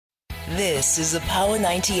This is a Power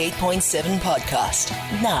 98.7 podcast.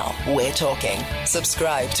 Now we're talking.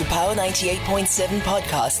 Subscribe to Power 98.7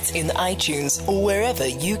 podcasts in iTunes or wherever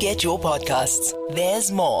you get your podcasts.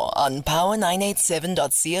 There's more on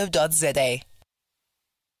power987.co.za.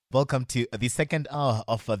 Welcome to the second hour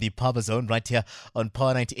of the Power Zone right here on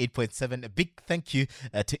Power 98.7. A big thank you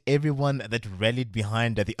to everyone that rallied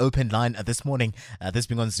behind the open line this morning. This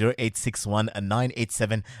being on 0861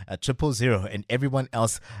 987 000, and everyone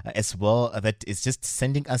else as well that is just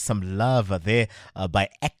sending us some love there by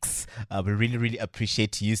X. We really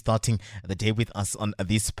appreciate you starting the day with us on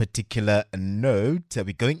this particular note.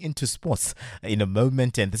 We're going into sports in a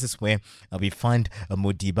moment, and this is where we find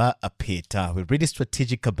Modiba Peta. We're really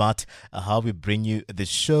strategic about how we bring you the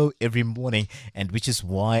show every morning, and which is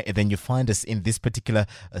why then you find us in this particular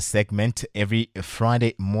segment every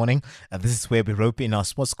Friday morning. This is where we rope in our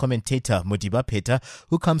sports commentator Modiba Peta,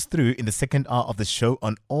 who comes through in the second hour of the show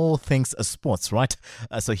on all things sports, right?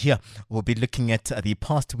 So here we'll be looking at the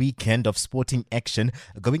past weekend of sporting action.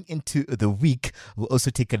 Going into the week, we'll also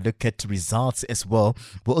take a look at results as well.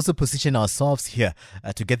 We'll also position ourselves here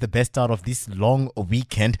to get the best out of this long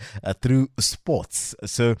weekend through sports.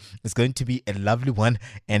 So it's going to be a lovely one,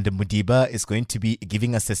 and Modiba is going to be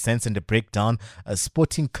giving us a sense and a breakdown,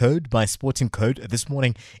 sporting code by sporting code this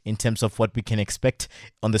morning, in terms of what we can expect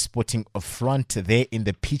on the sporting front there in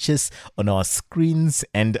the pitches, on our screens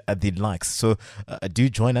and the likes. So do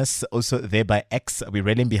join us also there by X. We're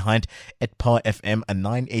railing behind at Power FM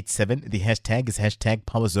 987. The hashtag is hashtag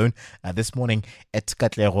Power Zone. This morning at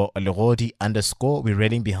Katlero Lerodi _ we're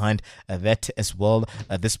railing behind that as well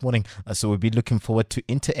this morning. So we'll be looking forward to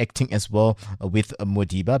interacting as well with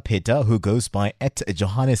Modiba Peta, who goes by at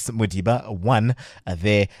Johannes Modiba 1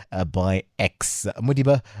 there by X.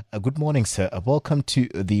 Modiba, good morning, sir. Welcome to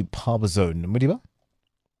the Power Zone. Modiba?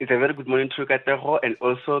 It's a very good morning to Kateho and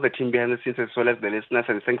also the team behind the scenes as well as the listeners,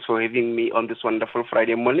 and thanks for having me on this wonderful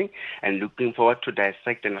Friday morning, and looking forward to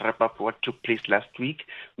dissect and wrap up what took place last week,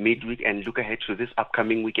 midweek, and look ahead to this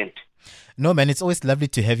upcoming weekend. No, man, it's always lovely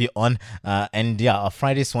to have you on. And yeah, our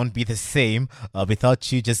Fridays won't be the same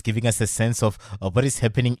without you just giving us a sense of what is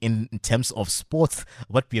happening in terms of sports,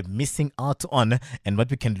 what we are missing out on, and what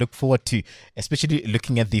we can look forward to, especially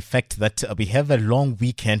looking at the fact that we have a long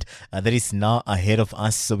weekend that is now ahead of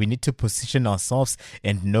us. So we need to position ourselves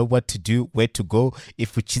and know what to do, where to go.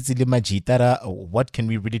 If we chizile majitara, what can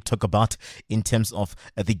we really talk about in terms of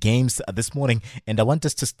the games this morning? And I want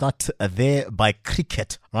us to start there by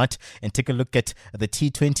cricket, right? And take a look at the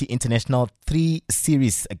T20 International 3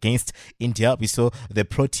 series against India. We saw the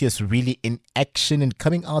Proteas really in action and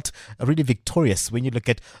coming out really victorious when you look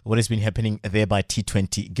at what has been happening there by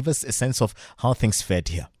T20. Give us a sense of how things fared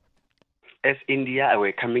here. As India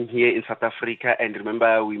were coming here in South Africa, and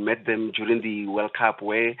remember we met them during the World Cup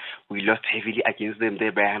where we lost heavily against them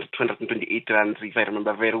there by 228 runs, if I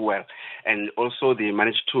remember very well. And also they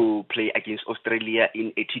managed to play against Australia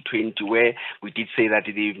in a T20 where we did say that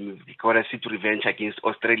they got a seat revenge against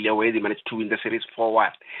Australia where they managed to win the series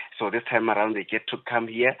 4-1. So this time around they get to come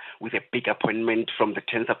here with a big appointment from the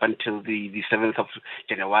 10th up until the 7th of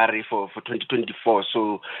January for 2024.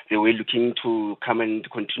 So they were looking to come and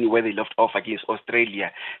continue where they left off against Australia.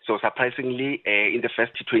 So surprisingly, in the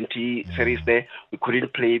first T20 series there, we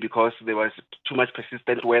couldn't play because there was too much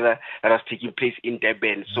persistent weather that was taking place in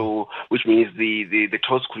Durban. So, which means the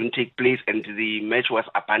toss couldn't take place and the match was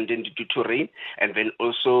abandoned due to rain. And then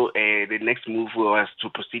also the next move was to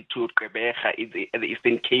proceed to Gqeberha in the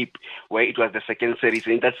Eastern Cape, where it was the second series.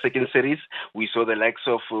 In that second series, we saw the likes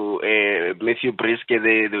of Matthew Briske.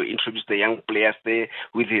 They introduced the young players there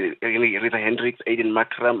with Rita Hendricks, Aiden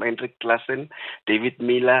Makram, Hendrik Klassen, David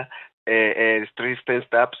Miller, Tristan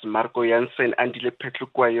Stubbs, Marco Jansen, Andile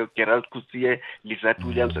Petlukwayo, Gerald Kusie, Lizette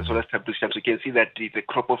Williams, as well as Tabitha Shams. You can see that the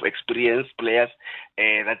crop of experienced players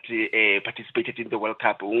that participated in the World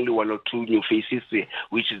Cup, only one or two new faces,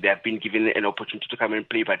 which they have been given an opportunity to come and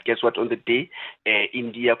play. But guess what? On the day,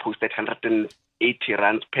 India posted 180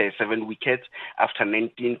 runs per 7 wickets after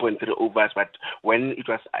 19.3 overs. But when it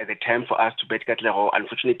was the time for us to bet Katlego,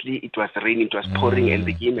 unfortunately, it was raining, it was pouring, and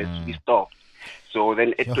the game has to be stopped. So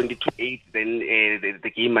then at 22-8, then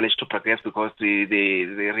the game managed to progress because the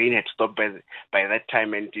rain had stopped by that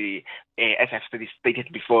time, and as I've stated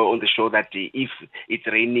before on the show, that if it's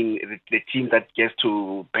raining, the team that gets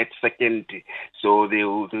to bat second, so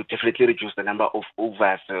they'll definitely reduce the number of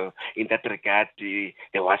overs. So in that regard,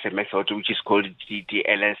 there was a method which is called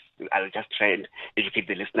DLS. I'll just try and educate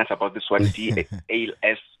the listeners about this one.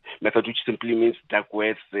 DLS method, which simply means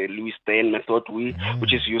Duckworth, Lewis Stein method,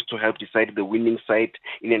 which is used to help decide the winning side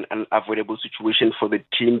in an unavoidable situation for the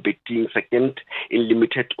team batting second in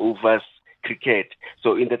limited overs cricket.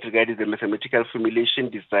 So in that regard is a mathematical formulation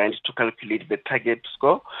designed to calculate the target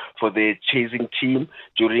score for the chasing team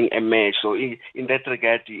during a match. So in that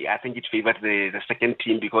regard, I think it favored the second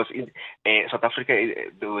team, because in South Africa,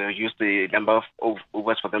 they were used the number of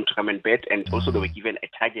overs for them to come and bat, and also they were given a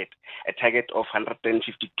target of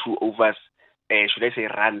 152 overs. Should I say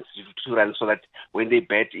runs, 52 runs, so that when they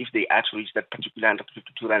bat, if they are to reach that particular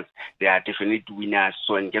 152 runs, they are definitely winners.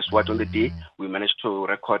 So, and guess what? On the day, we managed to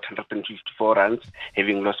record 154 runs,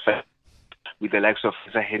 having lost 5 with the likes of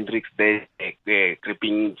Hendricks there,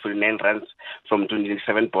 gripping 49 runs from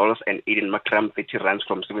 27 balls, and Aiden Makram 30 runs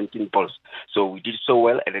from 17 balls. So we did so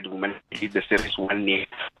well, and then we managed to lead the series 1-0.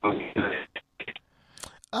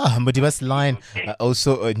 Modiba's line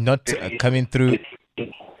also not coming through.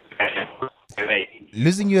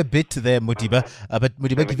 Losing you a bit there, Modiba, but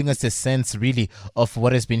Modiba giving us a sense really of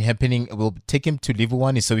what has been happening. We'll take him to level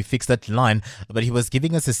 1 so we fix that line, but he was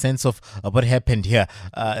giving us a sense of what happened here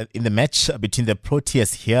in the match between the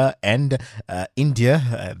Proteas here and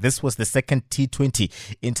India. This was the second T20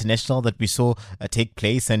 international that we saw take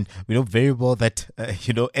place, and we know very well that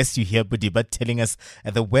as you hear Modiba telling us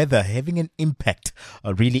the weather having an impact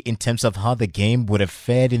really in terms of how the game would have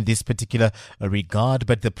fared in this particular regard.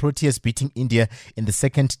 But the Proteas beating India in the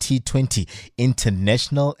second T20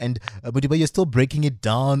 international, and Modiba, you're still breaking it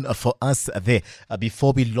down for us there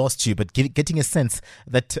before we lost you, but getting a sense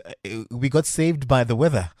that we got saved by the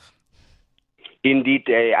weather. Indeed,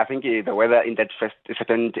 I think the weather in that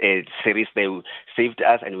second series, they saved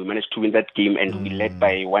us, and we managed to win that game, and we led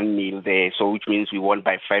by 1-0 there, so which means we won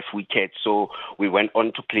by 5 wickets. So we went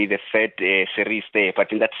on to play the third series there,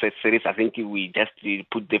 but in that third series, I think we just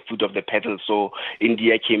put the foot of the pedal. So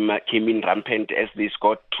India came in rampant as they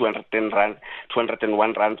scored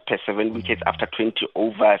 201 runs per 7 wickets after 20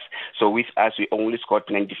 overs. So with us, we only scored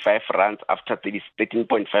 95 runs after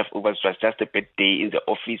 13.5 overs. It was just a bad day in the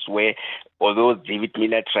office, where although David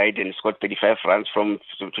Miller tried and scored 35 runs from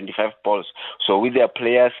 25 balls. So with their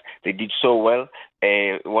players, they did so well.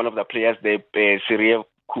 One of the players, Syria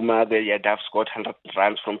Kumar, the Yadav, scored 100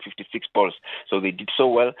 runs from 56 balls. So they did so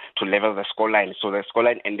well to level the scoreline. So the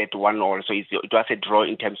scoreline ended 1-1. So it was a draw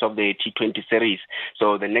in terms of the T20 series.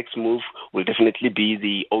 So the next move will definitely be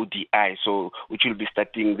the ODI, so which will be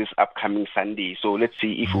starting this upcoming Sunday. So let's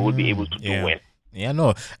see if we will be able to do well. Yeah,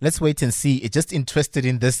 no, let's wait and see. Just interested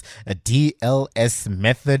in this DLS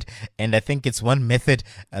method, and I think it's one method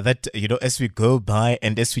that, as we go by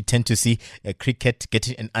and as we tend to see cricket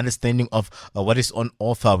getting an understanding of what is on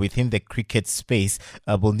offer within the cricket space,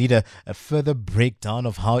 we'll need a further breakdown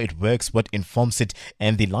of how it works, what informs it,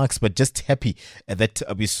 and the likes. But just happy that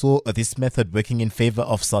we saw this method working in favor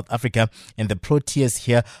of South Africa, and the Proteas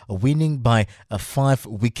here winning by 5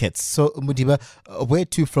 wickets. So, Modiba, where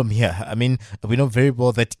to from here? I mean, we know very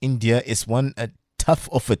well that India is one tough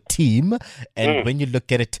of a team, and when you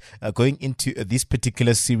look at it going into this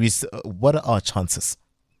particular series, what are our chances?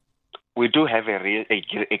 We do have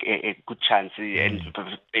a good chance, and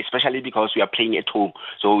especially because we are playing at home.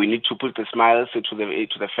 So we need to put the smiles to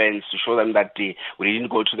the fans to show them that we didn't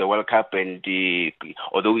go to the World Cup, and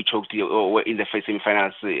although we choked in the first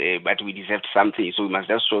semi-finals, but we deserved something. So we must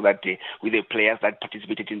just show that with the players that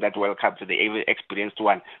participated in that World Cup, the ever experienced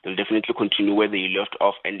one, they'll definitely continue where they left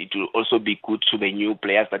off, and it will also be good to the new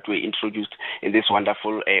players that were introduced in this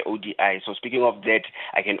wonderful ODI. So speaking of that,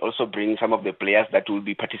 I can also bring some of the players that will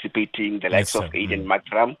be participating. The likes of Aiden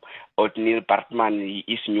Makram, Otnil Bartman, he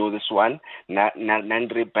is new this one.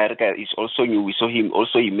 Nandre Berger is also new. We saw him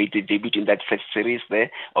also. He made the debut in that first series there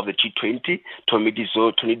of the T20. Tony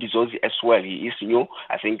Dizozi as well. He is new.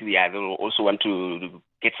 I think they will also want to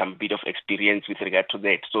get some bit of experience with regard to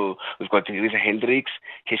that. So we've got Risa Hendricks,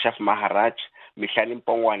 Keshav Maharaj, Michael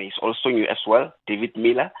Mpongwane is also new as well. David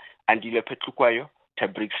Miller, Andile Petlukwayo,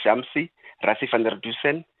 Tabrik Shamsi, Rasif van der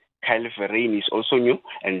Dusen, Kyle Verreyn is also new,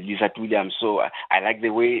 and Lizard Williams. So I like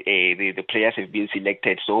the way the players have been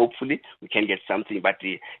selected. So hopefully we can get something. But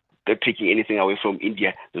not taking anything away from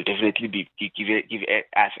India, they'll definitely give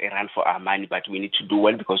us a run for our money. But we need to do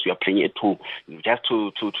well because we are playing at home. Just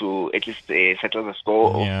to at least settle the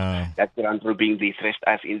score. That round robin, they thrashed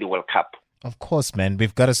us in the World Cup. Of course, man.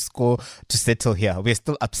 We've got a score to settle here. We're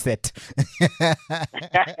still upset.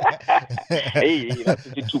 Hey, that's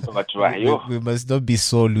it too, but We must not be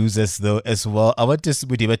sore losers, though, as well. I want us,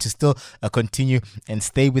 Modiba, to still continue and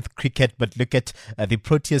stay with cricket, but look at the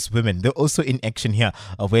Proteas women. They're also in action here,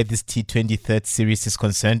 where this T20 third series is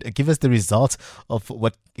concerned. Give us the results of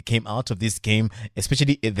what came out of this game,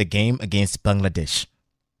 especially the game against Bangladesh.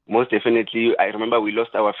 Most definitely. I remember we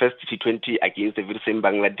lost our first T20 against the very same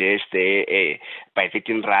Bangladesh there, by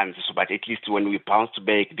 13 runs. So, but at least when we bounced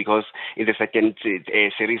back, because in the second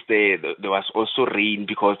series there was also rain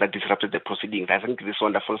because that disrupted the proceedings. I think this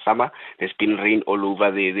wonderful summer, there's been rain all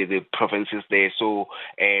over the provinces there. So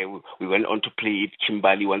we went on to play at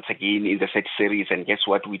Kimberley once again in the third series. And guess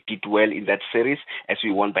what? We did well in that series as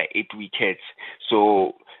we won by 8 wickets.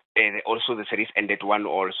 So also the series ended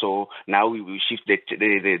 1-1. So now we will shift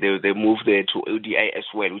the move there to ODI as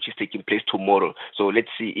well, which is taking place tomorrow. So let's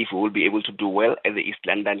see if we will be able to do well. And the East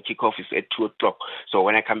London kickoff is at 2 o'clock. So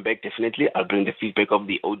when I come back, definitely I'll bring the feedback of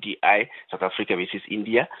the ODI, South Africa versus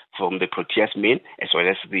India, from the Proteas men, as well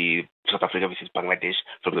as the South Africa versus Bangladesh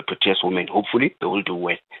from the Proteas women. Hopefully they will do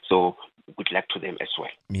well. So good luck to them as well.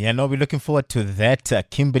 Yeah, no, we're looking forward to that.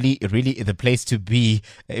 Kimberley, really the place to be,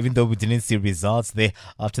 even though we didn't see results there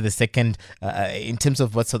after the second, in terms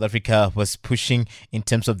of what South Africa was pushing in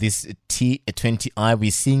terms of this T20I.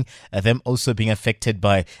 We're seeing them also being affected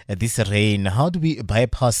by this rain. How do we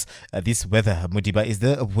bypass this weather, Modiba? Is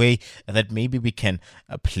there a way that maybe we can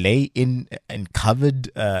play in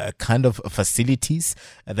covered kind of facilities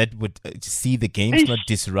that would see the games not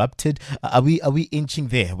disrupted? Are we inching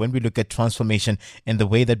there when we look at transformation and the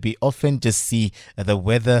way that we often just see the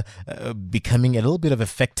weather becoming a little bit of a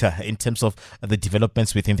factor in terms of the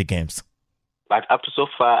developments within the games? But up to so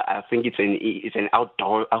far, I think it's an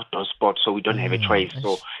outdoor sport, so we don't have a choice.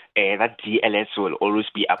 So that DLS will always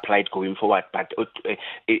be applied going forward. But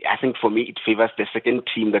I think for me, it favors the second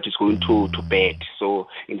team that is going to bat. So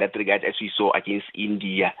in that regard, as we saw against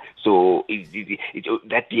India, so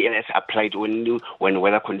that DLS applied only when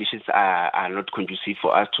weather conditions are not conducive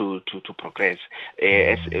for us to progress.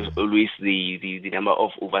 As always, the number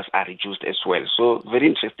of overs are reduced as well. So very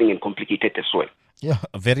interesting and complicated as well. Yeah,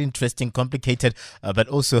 very interesting, complicated, but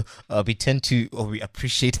also we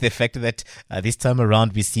appreciate the fact that this time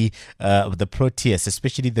around we see the Proteas,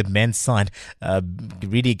 especially the men's side,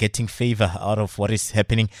 really getting favor out of what is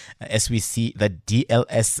happening as we see the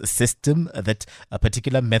DLS system, that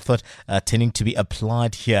particular method tending to be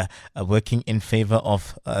applied here, working in favor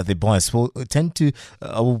of the boys. We'll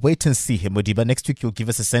wait and see, Modiba. Next week you'll give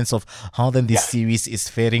us a sense of how then this series is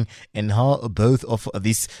faring and how both of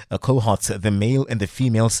these cohorts, the male and the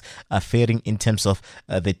females, are faring in terms of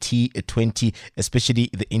the T20, especially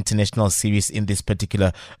the international series in this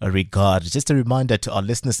particular regard. Just a reminder to our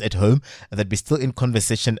listeners at home that we're still in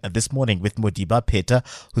conversation this morning with Modiba Peta,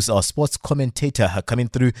 who's our sports commentator, coming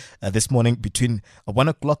through this morning between 1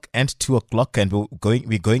 o'clock and 2 o'clock, and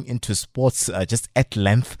we're going into sports just at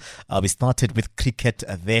length. We started with cricket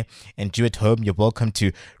there, and you at home, you're welcome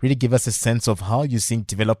to really give us a sense of how you're seeing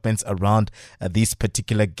developments around these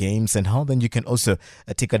particular games, and how then you can also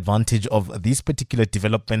take advantage of these particular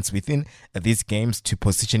developments within these games to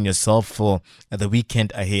position yourself for the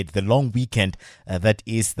weekend ahead, the long weekend that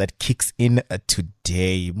kicks in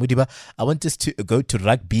today. Modiba, I want us to go to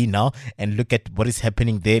rugby now and look at what is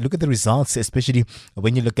happening there. Look at the results, especially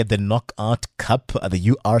when you look at the Knockout Cup. The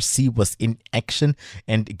URC was in action,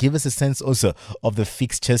 and give us a sense also of the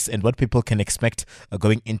fixtures and what people can expect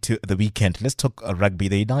going into the weekend. Let's talk rugby,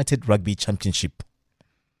 the United Rugby Championship.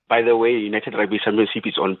 By the way, United Rugby Championship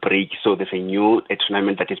is on break, so there's a new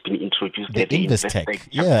tournament that has been introduced. The Investec.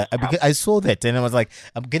 Yeah, because I saw that and I was like,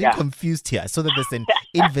 I'm getting confused here. I saw that there's an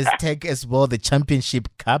Investec as well, the Championship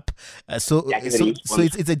Cup. So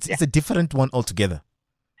it's a different one altogether.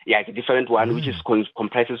 Yeah, it's a different one, which is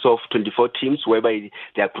comprises of 24 teams, whereby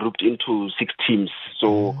they are grouped into 6 teams.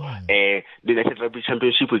 So the United Rugby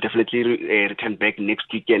Championship will definitely return back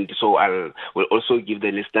next weekend. So will also give the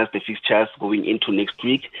listeners the fixtures going into next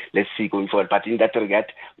week. Let's see going forward. But in that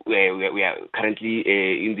regard, we are currently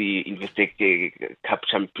in the Investec Cup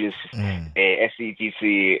Champions, as it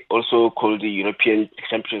is also called the European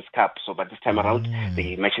Champions Cup. So, but this time around,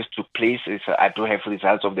 the matches took place. I do have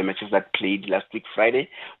results of the matches that played last week Friday,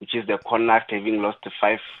 which is the Connacht having lost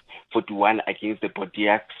 5 41 against the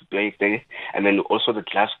Bodiacs there. And then also the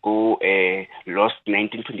Glasgow lost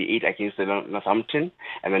 1928 against the Northampton.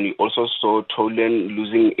 And then we also saw Toulon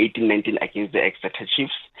losing 18-19 against the Exeter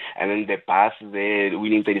Chiefs. And then the Bath, they're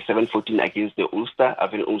winning 37-14 against the Ulster,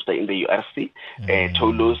 having Ulster in the URC.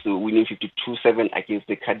 Toulouse winning 52-7 against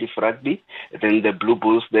the Cardiff Rugby. Then the Blue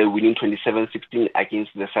Bulls, they're winning 27-16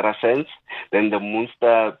 against the Saracens. Then the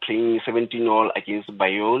Munster playing 17-all against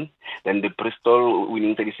Bayonne. Then the Bristol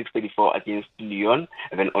winning 36-34 against Lyon.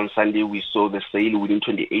 And then on Sunday, we saw the Sale winning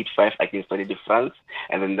 28-5 against Stade de France.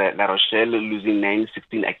 And then the La Rochelle losing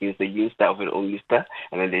 9-16 against the Leinster of their own Leicester.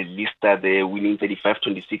 And then the Leicester, they're winning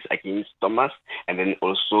 35-26 against Thomas. And then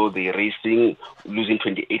also the Racing losing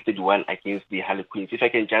 28-31 against the Harlequins. If I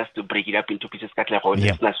can just break it up into pieces,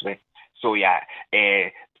 so yeah,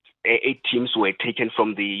 8 teams were taken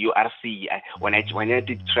from the URC. When I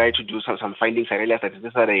did try to do some findings, I realized that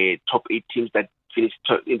these are the top 8 teams that finished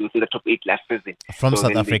within the top 8 last season. From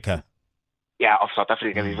South Africa. Of South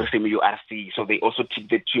Africa, the very same URC. So they also took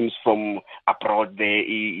the teams from abroad there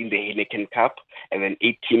in the Heineken Cup, and then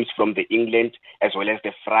 8 teams from the England as well as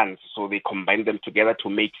the France. So they combined them together to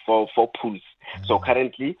make four pools. So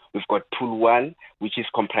currently we've got Pool 1, which is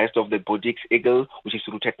comprised of the Bodies Eagle, which is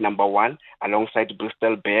rooted number 1, alongside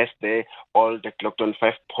Bristol Bears there, all the clocked on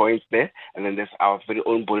 5 points there. And then there's our very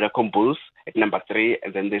own Vodacom Bulls at number 3,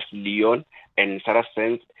 and then there's Lyon and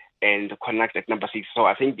Saracens and Connacht at number 6. So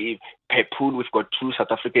I think per pool, we've got 2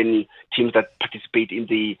 South African teams that participate in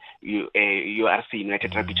the URC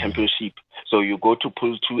United Rugby Championship. So you go to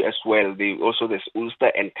Pool 2 as well. There's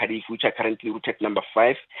Ulster and Cardiff, which are currently rooted number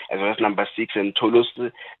 5, as well as number 6, and Toulouse,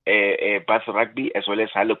 Bath Rugby, as well as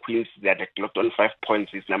Harlequins. They are clocked on 5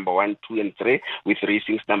 points. It's number 1, 2, and 3, with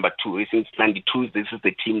Racing's number 2. Racing's 92. This is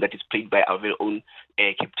the team that is played by our very own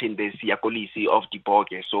captain, the Siyakolisi of the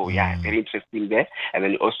Borge. So yeah, very interesting there. And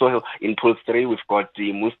then also in Pool 3, we've got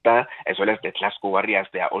the Munster as well as the Glasgow Warriors.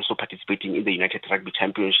 They are also participating in the United Rugby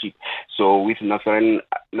Championship. So with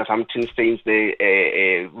Northampton Saints,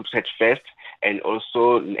 they set first, and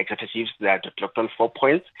also Exeter Chiefs, they are clocked on 4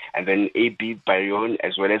 points, and then AB Bayonne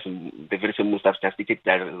as well as the very same Munster just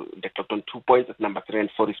they're clocked on 2 points at number 3 and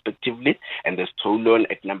 4 respectively, and there's Toulon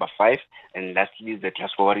at number 5, and lastly the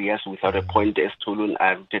Glasgow Warriors without a point, as Toulon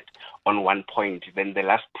are rooted on 1 point. Then the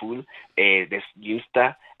last pool, there's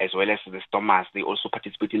Leinster as well as the Thomas. They also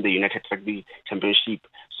participate in the United Rugby Championship.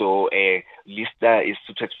 So Leicester is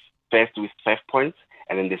suited first with 5 points,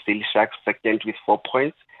 and then the Sale Sharks second with 4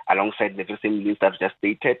 points, alongside the very same list I've just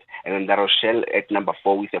stated, and then La Rochelle at number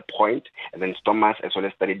 4 with a point, and then Thomas as well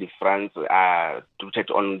as Stade de France are rooted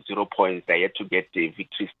on 0 points. They are yet to get the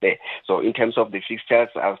victories there. So in terms of the fixtures,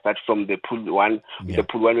 I'll start from the Pool 1. With the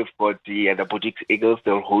Pool 1, we've got the Bodies Eagles.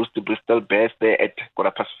 They'll host the Bristol Bears there at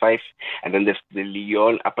 5:15, and then there's the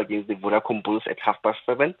Lyon up against the Vodacom Bulls at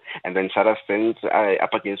 7:30, and then Saracens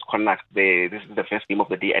up against Connacht. This is the first game of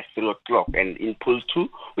the day at 3 o'clock. And in Pool 2,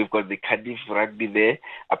 we've got the Cardiff Rugby there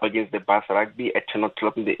up against the Bath Rugby at 10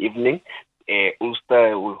 o'clock in the evening.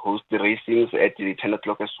 Ulster will host the Racings at 10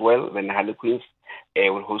 o'clock as well. Then Harlequins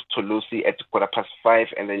will host Toulouse at 5:15.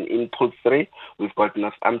 And then in Pool 3, we've got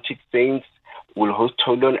Northampton Saints will host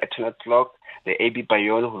Toulon at 10 o'clock. The AB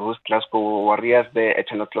Bayonne will host Glasgow Warriors there at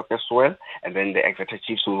 10 o'clock as well. And then the Exeter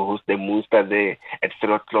Chiefs will host the Munster there at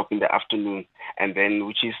 3 o'clock in the afternoon. And then,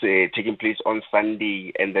 which is taking place on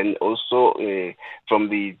Sunday. And then also from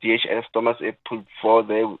the DHS Thomas Pool 4,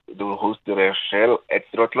 they will host the Rochelle at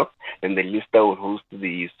 3 o'clock. Then the Leicester will host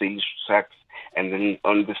the Sale Sharks. And then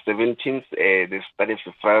on the 17th, the Stade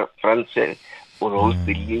de France will host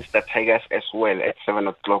the Leinster Tigers as well at 7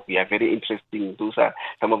 o'clock. We are very interesting. Those are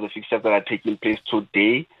some of the fixtures that are taking place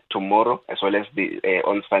today, tomorrow, as well as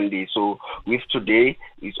on Sunday. So with today,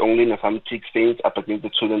 it's only Northampton Saints up against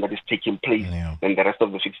the Toulon that is taking place. Yeah. And the rest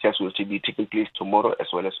of the fixtures will be taking place tomorrow as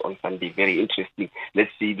well as on Sunday. Very interesting.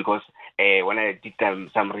 Let's see, because when I did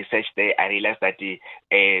some research there, I realized that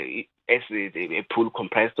as a pool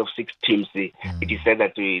comprised of 6 teams, it is said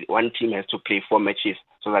that one team has to play 4 matches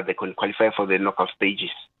so that they can qualify for the knockout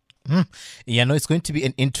stages. Yeah, no, it's going to be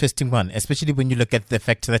an interesting one, especially when you look at the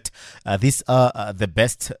fact that these are the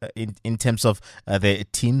best in terms of the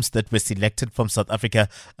teams that were selected from South Africa,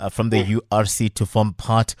 from the URC to form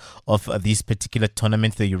part of this particular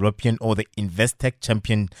tournament, the European or the Investec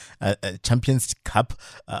Champions Cup,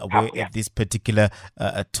 where this particular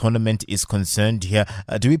tournament is concerned here.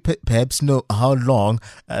 Do we perhaps know how long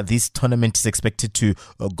this tournament is expected to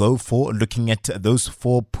go for, looking at those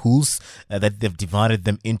 4 pools that they've divided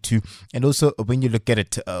them into? to? And also, when you look at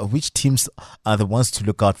it, which teams are the ones to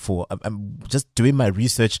look out for? I'm just doing my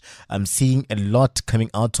research. I'm seeing a lot coming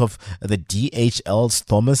out of the DHL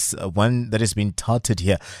Thomas, one that has been touted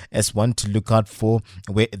here as one to look out for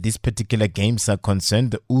where these particular games are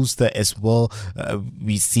concerned. The Ulster as well,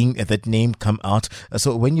 we're seeing that name come out.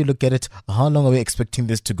 So when you look at it, how long are we expecting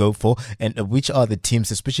this to go for? And which are the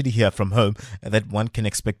teams, especially here from home, that one can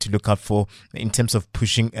expect to look out for in terms of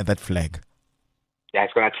pushing that flag? Yeah,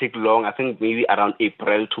 it's going to take long. I think maybe around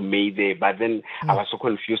April to May there. But then I was so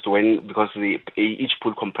confused because each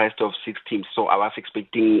pool comprised of 6 teams. So I was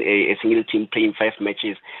expecting a single team playing 5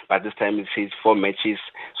 matches. But this time it says 4 matches.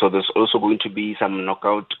 So there's also going to be some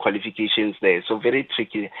knockout qualifications there. So very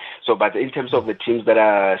tricky. So, but in terms of the teams that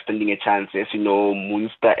are standing a chance, as you know,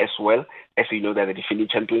 Munster as well. As you know, they're the defending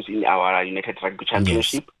champions in our United Rugby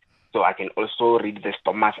Championship. Yes. So I can also read the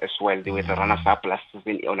Thomas as well. They were the runners-up last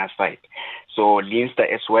season on our side. So Leinster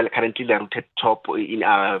as well, currently they're rooted top in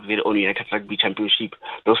our very own United Rugby Championship.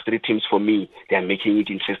 Those 3 teams for me, they are making it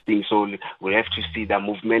interesting. So we'll have to see their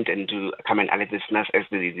movement and to come and alert listeners as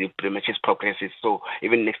the matches progresses. So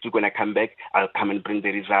even next week when I come back, I'll come and bring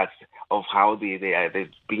the results of how they're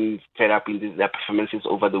being fed up in their performances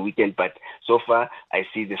over the weekend. But so far, I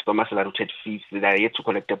see the Thomas are rooted 5th. They are yet to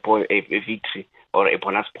collect a victory or a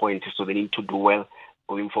bonus point, so they need to do well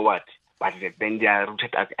going forward. But then they are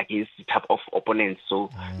rooted against the type of opponents,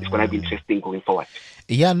 so it's going to be interesting going forward.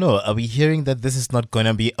 Yeah, no, are we hearing that this is not going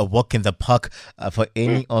to be a walk in the park for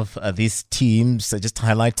any of these teams? Just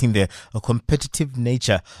highlighting the competitive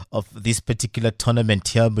nature of this particular tournament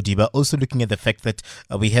here, Modiba. Also looking at the fact that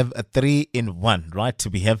we have a 3-in-1, right?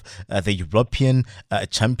 We have the European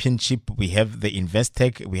Championship, we have the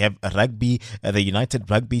Investec, we have rugby, the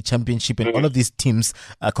United Rugby Championship, and all of these teams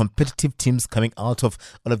are competitive teams coming out of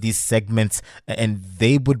all of these segments. And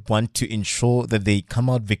they would want to ensure that they come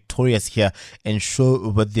out victorious here and show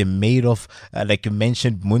what they're made of. Like you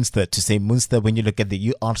mentioned, Munster, to say Munster, when you look at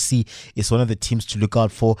the URC, is one of the teams to look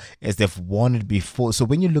out for as they've won it before. So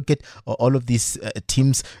when you look at all of these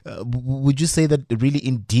teams, would you say that really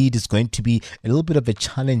indeed is going to be a little bit of a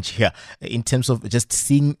challenge here in terms of just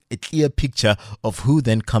seeing a clear picture of who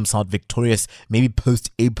then comes out victorious, maybe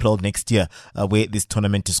post-April next year, where this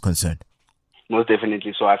tournament is concerned? Most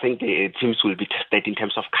definitely. So I think the teams will be tested in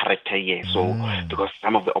terms of character here. So because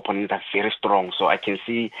some of the opponents are very strong. So I can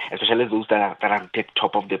see, especially those that are at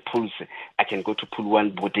top of the pools, I can go to pool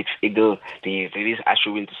 1, Bodix Eagle, the Release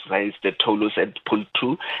Ashwin Science, the Toulouse at pool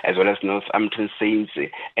 2, as well as Northampton Saints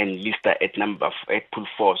and Leicester at pool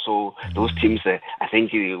 4. So those teams, I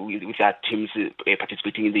think with our teams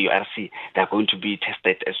participating in the URC, they're going to be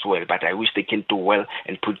tested as well. But I wish they can do well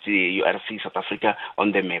and put the URC South Africa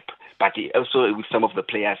on the map. But also with some of the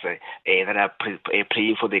players that are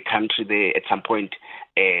playing for the country there at some point,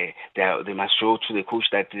 they must show to the coach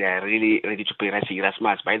that they are really ready to play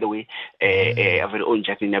Rasmus. By the way, our very own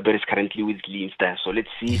Jacqueline Naber is currently with Leinster. So let's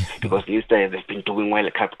see, because Leinster, they've been doing well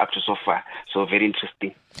up to so far. So very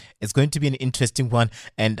interesting. It's going to be an interesting one.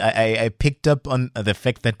 And I picked up on the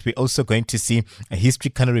fact that we're also going to see a history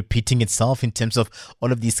kind of repeating itself in terms of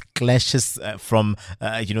all of these clashes from,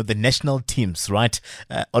 the national teams, right?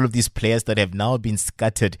 All of these players that have now been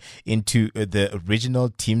scattered into the regional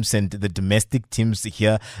teams and the domestic teams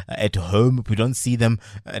here at home. We don't see them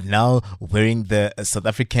now wearing the South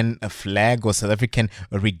African flag or South African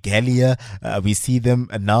regalia. We see them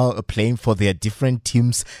now playing for their different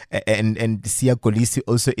teams, and Siya Kolisi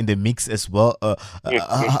also in the mix as well.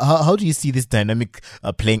 How do you see this dynamic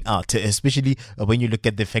playing out, especially when you look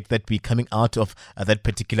at the fact that we're coming out of that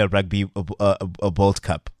particular rugby World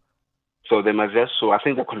Cup? So they must just, so I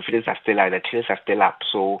think the confidence are still the tails are still up.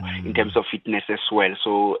 So in terms of fitness as well.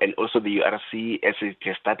 So, and also the URC as it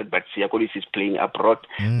has started, but Siakolis is playing abroad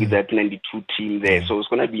with that 92 team there. So it's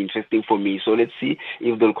going to be interesting for me. So let's see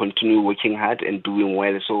if they'll continue working hard and doing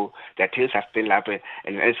well. So their tails are still up.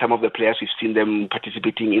 And some of the players, we've seen them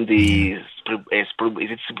participating in the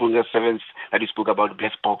Springbok Sevens that we spoke about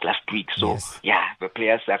Blacksport last week. So yeah, the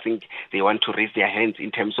players, I think they want to raise their hands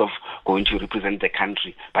in terms of going to represent the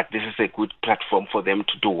country. But this is a good platform for them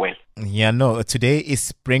to do well. Yeah, no, today is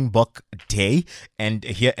Springbok Day, and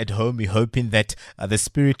here at home we're hoping that the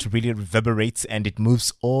spirit really reverberates and it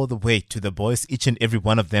moves all the way to the boys, each and every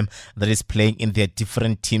one of them that is playing in their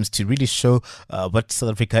different teams, to really show what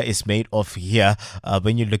South Africa is made of here.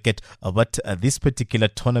 When you look at what this particular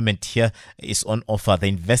tournament here is on offer,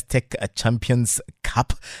 the Investec Champions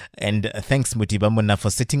Cup. And thanks, Modiba Mona, for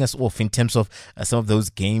setting us off in terms of some of those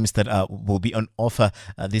games that will be on offer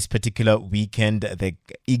this particular weekend. The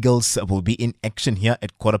Eagles Wales will be in action here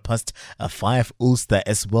at 5:15. Ulster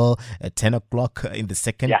as well at 10 o'clock in the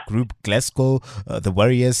second group. Glasgow, the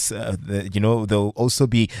Warriors, they'll also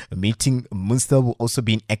be meeting. Munster will also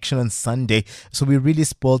be in action on Sunday. So we're really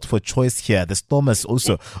spoiled for choice here. The Stormers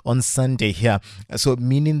also on Sunday here. So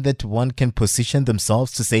meaning that one can position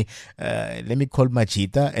themselves to say, let me call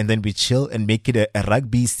Majida and then we chill and make it a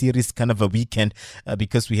rugby series kind of a weekend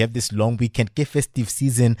because we have this long weekend, festive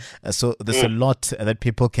season. So there's a lot that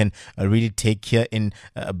people can really take here in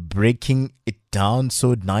breaking it down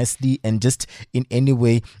so nicely and just in any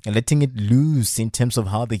way letting it loose in terms of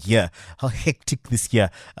how hectic this year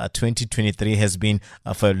 2023 has been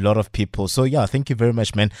for a lot of people. So thank you very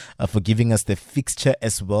much, man, for giving us the fixture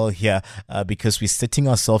as well here because we're setting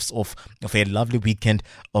ourselves off for a lovely weekend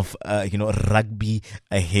of rugby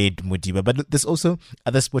ahead, Modiba. But there's also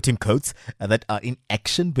other sporting codes that are in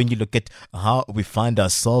action when you look at how we find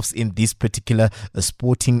ourselves in this particular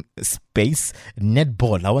sporting space.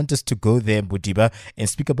 Netball, I want us to go there, Modiba, and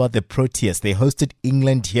speak about the Proteas. They hosted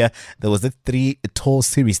England here. There was a 3-tour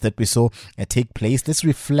series that we saw take place. Let's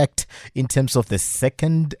reflect in terms of the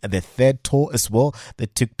second, the third tour as well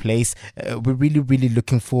that took place. We're really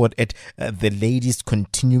looking forward at the ladies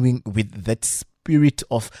continuing with that spirit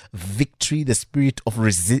of victory, the spirit of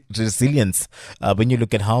resilience. When you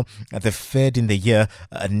look at how they fared in the year,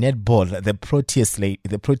 netball, the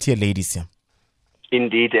Protea ladies here.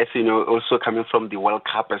 Indeed, as you know, also coming from the World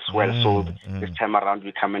Cup as well. So this time around,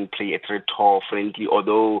 we come and play a 3-tour friendly.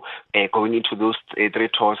 Although going into those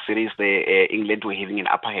 3-tour series, England were having an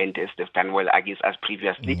upper hand as they've done well against us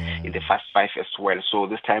previously in the first 5 as well. So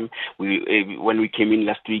this time, when we came in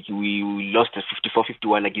last week, we lost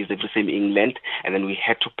 54-51 against the same England, and then we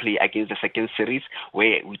had to play against the second series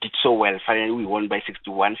where we did so well. Finally, we won by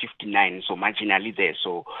 61-59, so marginally there.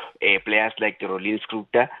 So players like the Rollins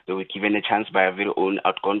Kruger, they were given a chance by a very own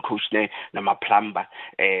outgone coach there, Nama Plumber.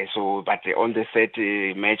 But on the third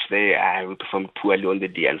match there, we performed poorly on the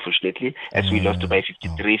day, unfortunately, as we lost by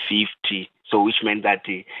 53-50. So which meant that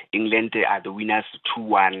England are the winners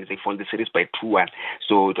 2-1. They won the series by 2-1.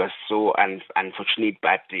 So it was so unfortunate,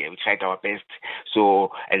 but we tried our best.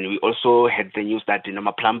 So, and we also had the news that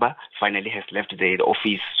Nama Plumber finally has left the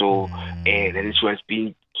office. So then she was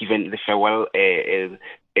being given the farewell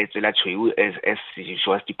as she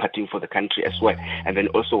was departing for the country as well. And then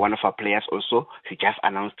also one of our players also, she just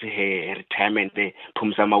announced her retirement,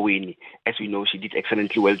 Phumzama Weni. As we know, she did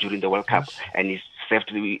excellently well during the World Cup and is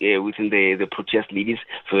served within the Proteas ladies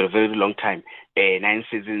for a very long time. 9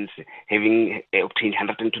 seasons, having obtained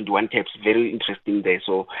 121 caps, very interesting there.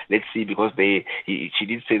 So let's see, because she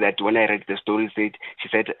did say that when I read the story, she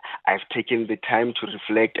said, I've taken the time to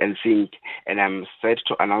reflect and think, and I'm sad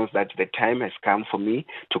to announce that the time has come for me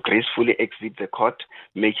to gracefully exit the court,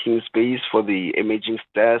 making space for the emerging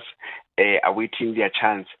stars awaiting their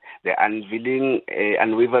chance. The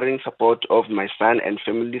unwavering support of my son and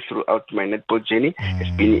family throughout my netball journey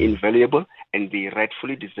has been invaluable, and they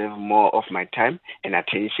rightfully deserve more of my time and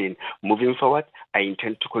attention. Moving forward, I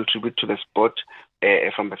intend to contribute to the sport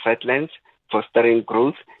from the sidelines, fostering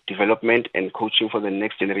growth, development, and coaching for the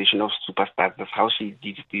next generation of superstars. That's how she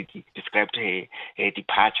described her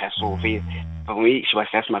departure. So for me, she was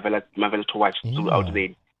just marvelous to watch throughout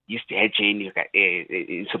the her journey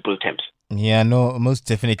in simple terms. Yeah, no, most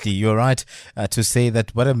definitely. You're right to say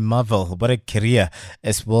that what a marvel, what a career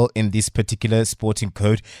as well in this particular sporting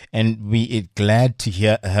code. And we are glad to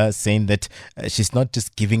hear her saying that she's not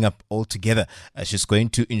just giving up altogether. She's going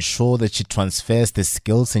to ensure that she transfers the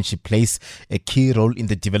skills and she plays a key role in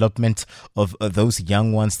the development of those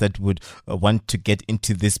young ones that would want to get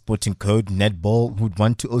into this sporting code. Netball would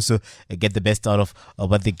want to also get the best out of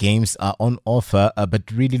what the games are on offer, but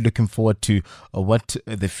really looking forward to what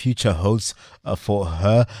the future holds for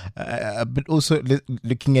her, but also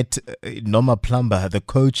looking at Norma Plumber, the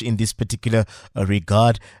coach in this particular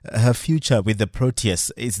regard, her future with the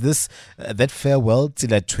Proteas. Is this that farewell to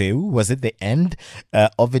Latweu? Was it the end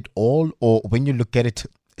of it all, or when you look at it,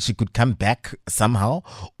 she could come back somehow,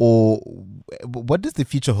 or what does the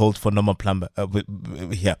future hold for Norma Plumber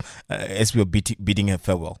here as we are bidding her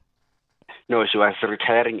farewell? No, she was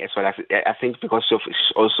retiring as well. I think because of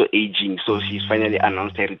she's also aging, so she's finally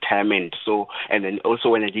announced her retirement. So, and then also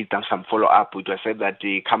when I did some follow-up, it was said that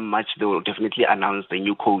come March they will definitely announce the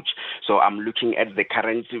new coach. So I'm looking at the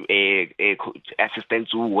current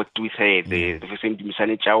assistants who worked with her, the same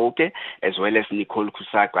Dimisane Chaoke as well as Nicole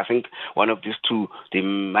Kusak. I think one of these two, they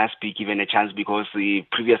must be given a chance because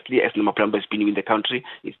previously, as Norma Plumber has been in the country,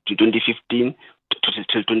 it's 2015.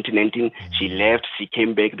 till 2019. She left, she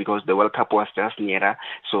came back because the World Cup was just near her.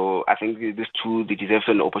 So I think these two, they deserve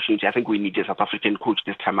an opportunity. I think we need a South African coach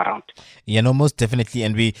this time around. Yeah, no, most definitely.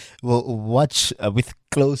 And we will watch with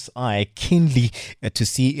close eye, keenly, to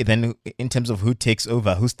see then in terms of who takes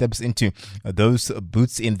over, who steps into those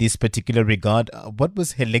boots in this particular regard. What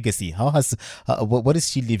was her legacy? What is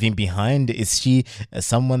she leaving behind? Is she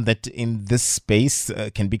someone that in this space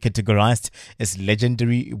can be categorized as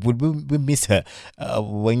legendary? Would we miss her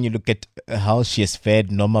when you look at how she has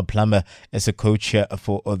fared Norma Plummer as a coach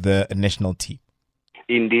for the national team?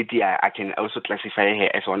 Indeed, yeah, I can also classify her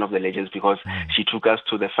as one of the legends because she took us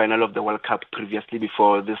to the final of the World Cup previously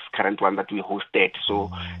before this current one that we hosted.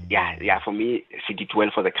 So, yeah, for me, she did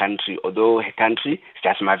well for the country. Although her country,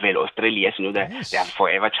 just Marvel, Australia, they are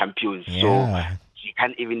forever champions. Yeah. So she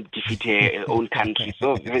can't even defeat her own country.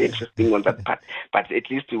 So very interesting on that part. But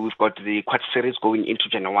at least we've got the quad series going into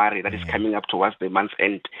January that is coming up towards the month's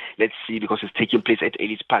end. Let's see, because it's taking place at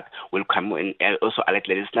Ellis Park. We'll come and also alert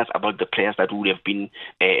the listeners about the players that would have been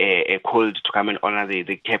called to come and honor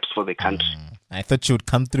the caps for the country. I thought you would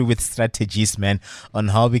come through with strategies, man, on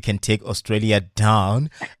how we can take Australia down.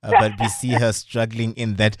 But we see her struggling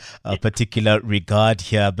in that particular regard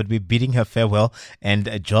here. But we're bidding her farewell, and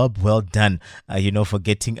a job well done, for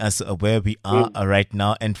getting us where we are right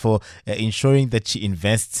now, and for ensuring that she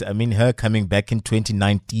invests. I mean, her coming back in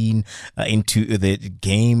 2019 into the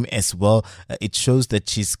game as well. It shows that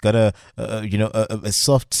she's got a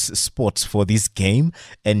soft spot for this game,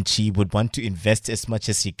 and she would want to invest as much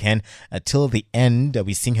as she can till the end.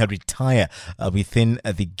 We're seeing her retire within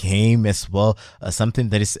the game as well, something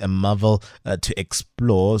that is a marvel to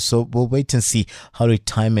explore. So we'll wait and see how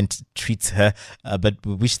retirement treats her, but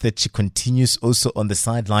we wish that she continues also on the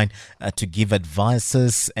sideline to give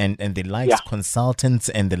advices and the likes, consultants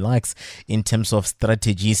and the likes, in terms of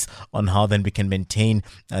strategies on how then we can maintain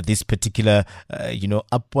this particular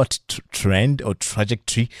upward trend or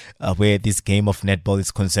trajectory where this game of netball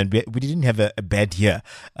is concerned. We didn't have a bad year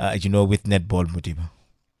with netball, Modiba.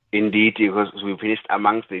 Indeed, because we finished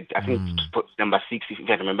amongst the, I think, number 6, if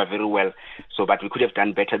I remember very well. So, but we could have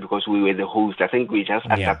done better because we were the host. I think we just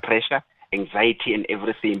under pressure, anxiety and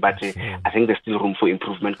everything. But I think there's still room for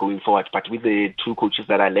improvement going forward. But with the two coaches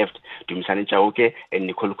that are left, Dumisani Chauke and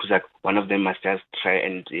Nicole Kuzak, one of them must just try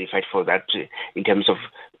and fight for that in terms of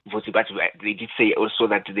voting. But they did say also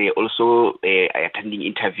that they also are attending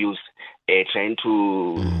interviews, trying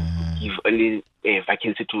to give only a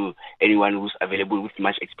vacancy to anyone who's available with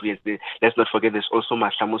much experience. Let's not forget there's also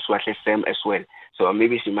Mahlamo Swahle Sam as well. So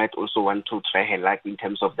maybe she might also want to try her luck in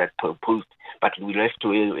terms of that post. But we'll have to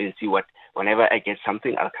wait and see what. Whenever I get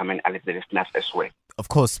something, I'll come and let the listeners as well. Of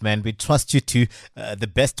course, man. We trust you to the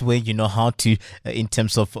best way you know how to, in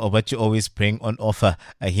terms of what you always bring on offer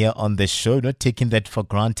here on the show. Not taking that for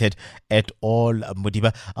granted at all,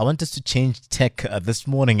 Modiba. I want us to change tech this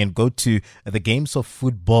morning and go to the games of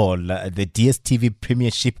football, the DStv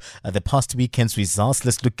Premiership, the past weekend's results.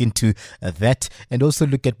 Let's look into that and also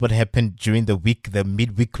look at what happened during the week, the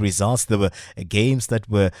midweek results. There were games that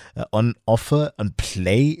were on offer, on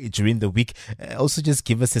play during the week. Also just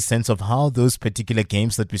give us a sense of how those particular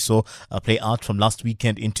games that we saw play out from last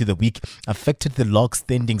weekend into the week affected the log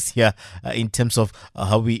standings here in terms of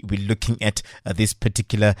how we're looking at this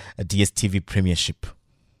particular DStv Premiership.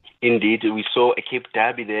 Indeed, we saw a Cape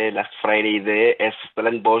Derby there last Friday there as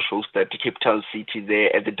Stellenbosch hosted Cape Town City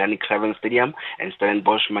there at the Danny Craven Stadium, and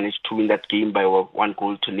Stellenbosch managed to win that game by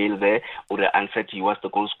 1-0 there. Ura answered, he was the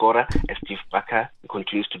goal scorer, as Steve Barker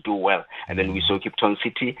continues to do well. And then we saw Cape Town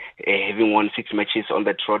City having won 6 matches on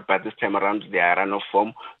the trot, but this time around their run of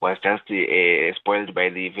form was just spoiled by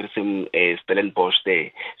the very same Stellenbosch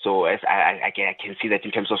there. So as I can see that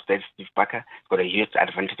in terms of stats, Steve Barker got a huge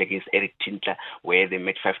advantage against Eric Tintler, where they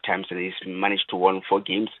met 5 times and he's managed to win 4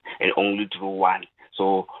 games and only drew 1.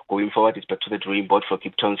 So going forward, it's back to the drawing board for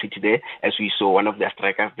Cape Town City there. As we saw, one of their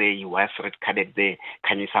strikers there, he was red-carded there,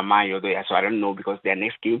 Kanyisa Mayo there. So I don't know, because their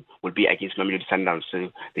next game will be against Mamelodi Sundowns. So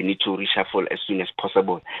they need to reshuffle as soon as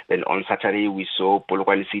possible. Then on Saturday, we saw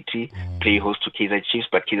Polokwane City play host to Kaizer Chiefs,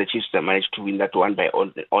 but Kaizer Chiefs managed to win that one by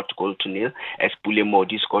odd 0-0. As Pule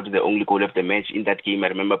Modi scored the only goal of the match in that game. I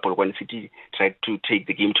remember Polokwane City tried to take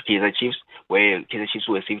the game to Kaizer Chiefs, where Kaizer Chiefs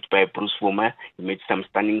were saved by Bruce Former. He made some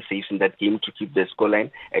stunning saves in that game to keep the scoreline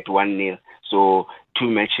at 1-0. So 2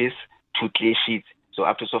 matches, 2 clean sheets. So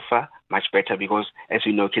up to so far, much better, because as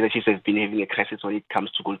we know, Kaizer Chiefs has been having a crisis when it comes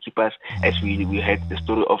to goalkeepers. As we had the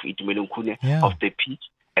story of Itumelo Nkune off the pitch.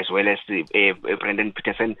 as well as Brendan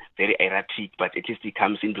Peterson, very erratic, but at least he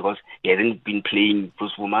comes in because he hasn't been playing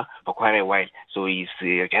Bruce Buma for quite a while. So he's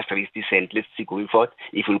just raised decent. Let's see going forward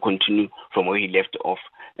if he'll continue from where he left off.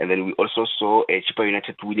 And then we also saw Chippa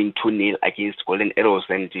United winning 2-0 against Golden Arrows,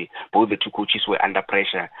 and both the two coaches were under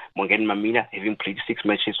pressure. Mongen Mamina having played 6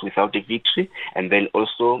 matches without a victory, and then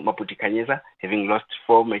also Maputi Kanyeza having lost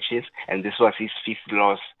 4 matches, and this was his 5th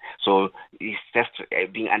loss. So he's just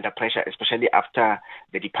being under pressure, especially after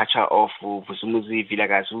the departure of Vusumuzi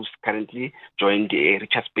Vilakazi, who's currently joined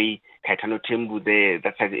Richards Bay. Kaitano Tembu,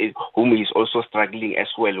 whom is also struggling as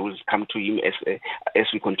well, will come to him as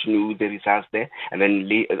we continue with the results there. And then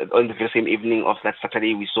on the very same evening of that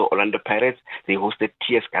Saturday, we saw Orlando Pirates. They hosted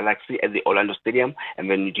TS Galaxy at the Orlando Stadium, and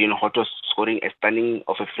then Dion Hotos scoring a stunning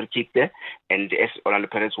of a free kick there. And as Orlando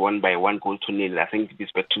Pirates won by 1-0. I think it is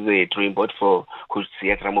back to the drawing board for Coach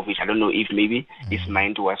Ziyad Ramovic. I don't know if maybe his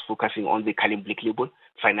mind was focusing on the Kalim Black Label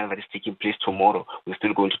final that is taking place tomorrow. We're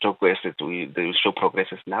still going to talk about the show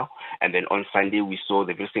progresses now. And then on Sunday, we saw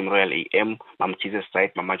the very same Royal AM, Mama Chiza's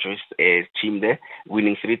side, Mama Joy's team there,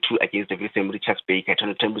 winning 3-2 against the very same Richards Bay.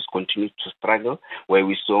 Kaitano Tembus continued to struggle, where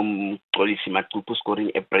we saw Mxolisi Matupu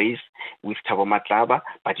scoring a brace with Thabo Matlaba,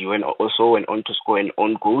 but he also went on to score an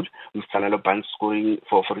own goal, with Salalo Band scoring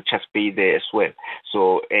for Richards Bay there as well.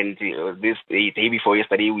 So, and the day before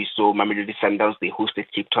yesterday, we saw Mamelodi Sundowns, they hosted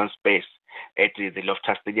Cape Town Space at the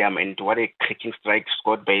Loftus Stadium, and what a cracking strike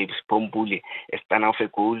scored by Spombuli, a stun off a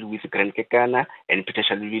goal with Grant Kekana and Peter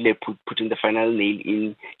Shalulile putting the final nail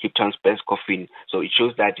in Cape Town's best coffin. So it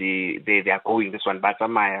shows that they are going this one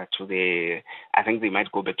Batamaya to I think they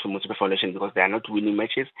might go back to Modiba Foundation because they are not winning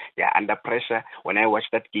matches. They are under pressure. When I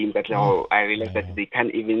watched that game, I realized that they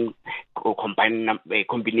can't even combine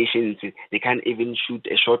combinations. They can't even shoot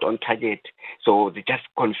a shot on target. So they just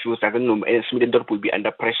confused. I don't know. Smithendorp will be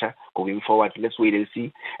under pressure going forward. Let's wait and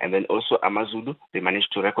see. And then also Amazulu, they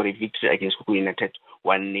managed to record a victory against Kuku United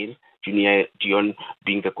 1-0. Junior Dion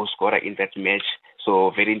being the goal scorer in that match.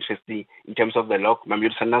 So very interesting. In terms of the log,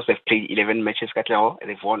 Mamelodi Sundowns have played 11 matches,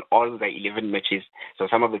 they've won all the 11 matches. So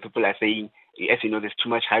some of the people are saying, as you know, there's too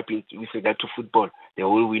much hype with regard to football. They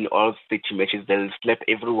will win all 30 matches. They'll slap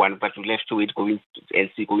everyone, but we'll have to wait and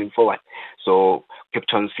see going forward. So Cape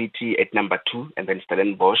Town City at number 2, and then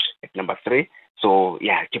Stellenbosch at number 3. So,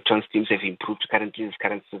 yeah, Cape Town's teams have improved currently this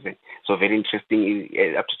current season. So, very interesting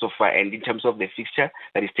up to so far. And in terms of the fixture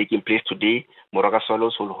that is taking place today, Moraga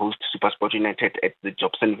Swallows will host SuperSport United at the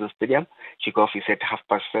Jobsonville Stadium. Kickoff is at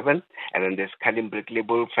 7:30. And then there's Kalim Black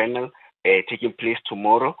Label final taking place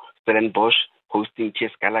tomorrow. Stellenbosch hosting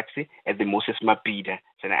TS Galaxy at the Moses Mabhida.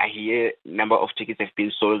 So I hear number of tickets have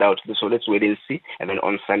been sold out. So let's wait and see. And then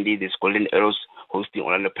on Sunday, there's Golden Arrows hosting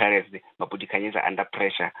Orlando Pirates. Maputi Kanyeza are under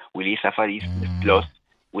pressure. Will he suffer his loss?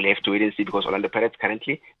 We'll have to wait and see because Orlando Pirates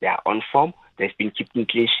currently, they are on form. They've been keeping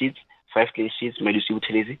clean sheets, 5 clean sheets. Melusi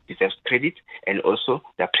Buthelezi deserves credit. And also,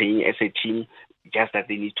 they're playing as a team, just that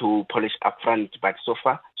they need to polish up front. But so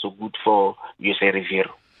far, so good for Jose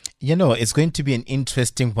Riviero. You know, it's going to be an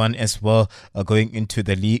interesting one as well, going into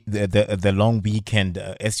the long weekend.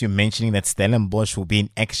 As you're mentioning that Stellenbosch will be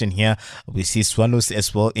in action here. We see Swallows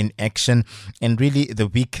as well in action. And really the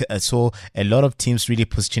week saw a lot of teams really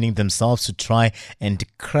positioning themselves to try and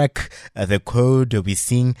crack the code. We're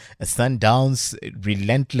seeing Sundowns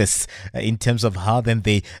relentless in terms of how then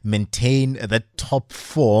they maintain that top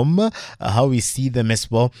form, how we see them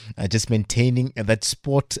as well, just maintaining that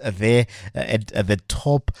spot there at the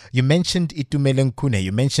top. You mentioned Itumele Nkune.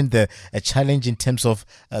 You mentioned the challenge in terms of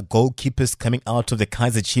goalkeepers coming out of the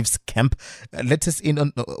Kaizer Chiefs camp. Let us in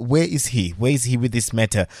on where is he? Where is he with this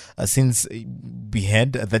matter? Since we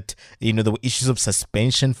had that, there were issues of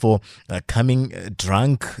suspension for coming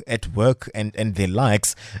drunk at work and the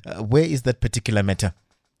likes. Where is that particular matter?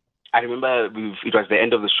 I remember it was the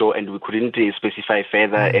end of the show and we couldn't specify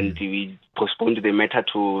further and we postponed the matter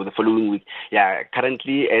to the following week. Yeah,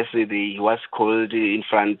 currently as he was called in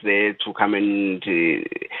front there to come and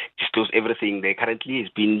disclose everything, they currently has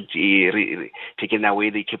been taken away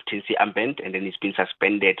the captaincy armband and then he's been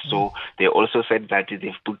suspended. So they also said that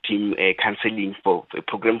they've booked him counseling for a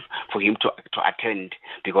program for him to attend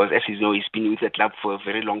because as you know, he's been with the club for a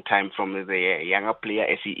very long time from the younger player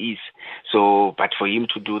as he is. So, but for him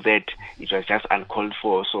to do that, it was just uncalled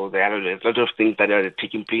for. So there are a lot of things that are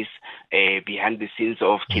taking place behind the scenes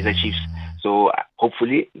of Kaizer Chiefs. So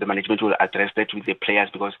hopefully the management will address that with the players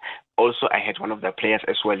because also I had one of the players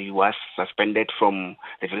as well. He was suspended from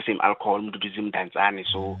the very same alcohol, Mduduzim Danzani.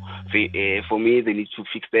 So for me, they need to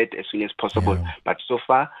fix that as soon as possible. But so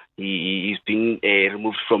far, He's been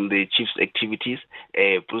removed from the Chiefs' activities.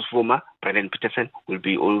 Bruce Vollmer, Brendan Peterson will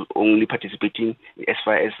be only participating as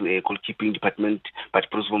far as the goalkeeping department. But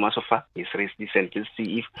Bruce Vollmer so far is restless, and let's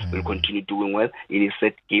see if we'll continue doing well in his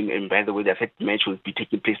third game. And by the way, the third match will be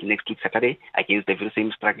taking place next week Saturday against the very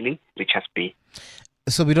same struggling Richards Bay.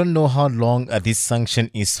 So we don't know how long this sanction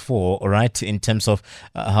is for, right, in terms of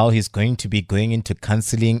how he's going to be going into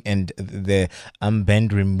counselling and the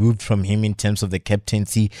armband removed from him in terms of the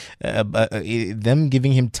captaincy. Them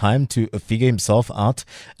giving him time to figure himself out.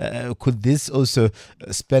 Could this also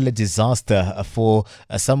spell a disaster for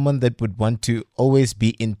someone that would want to always be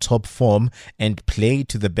in top form and play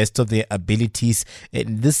to the best of their abilities?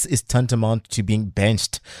 And this is tantamount to being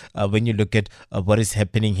benched when you look at what is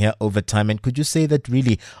happening here over time. And could you say that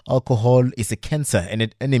really alcohol is a cancer and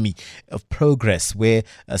an enemy of progress where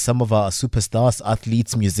some of our superstars,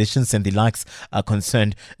 athletes, musicians and the likes are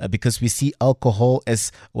concerned, because we see alcohol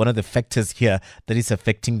as one of the factors here that is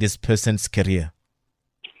affecting this person's career?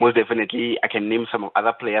 Most definitely, I can name some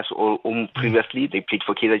other players whom previously they played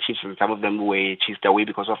for Kaizer Chiefs, and some of them were chased away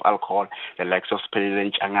because of alcohol, the likes of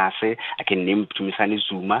President Changase. I can name Tumisani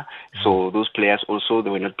Zuma. So those players also, they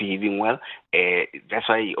were not behaving well. That's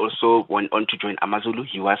why he also went on to join Amazulu.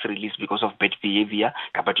 He was released because of bad behavior.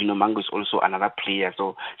 Kabatino Mango is also another player.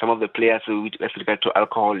 So some of the players with regard to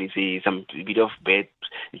alcohol is some bit of bad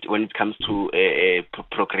when it comes to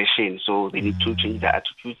progression. So they need to change their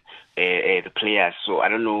attitude. The players. So I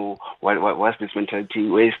don't know what's this mentality.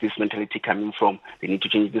 Where is this mentality coming from? They need to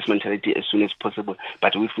change this mentality as soon as possible.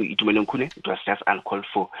 But with Itumeleng Khune, it was just uncalled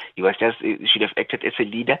for. He should have acted as a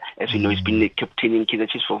leader. As we know, he's been captaining Kaizer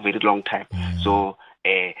Chiefs for a very long time. So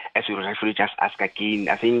as we referee just ask again,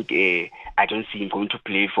 I think I don't see him going to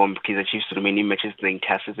play for Kaizer Chiefs remaining matches the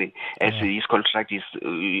entire season. As his contract is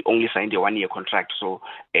only signed a 1-year contract, so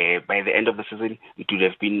by the end of the season it would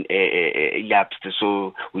have been elapsed.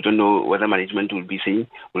 So we don't know whether management will be saying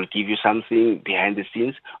we'll give you something behind the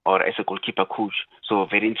scenes or as a goalkeeper coach. So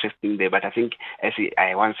very interesting there. But I think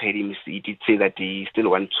I once heard him, he did say that he still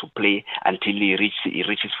wants to play until he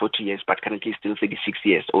reaches 40 years, but currently he's still 36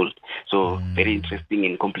 years old. So very interesting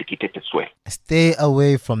and complicated as well. Stay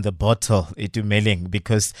away from the bottle, Itumeleng,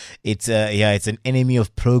 because it's an enemy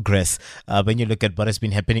of progress when you look at what has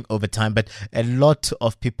been happening over time. But a lot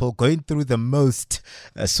of people going through the most,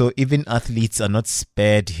 so even athletes are not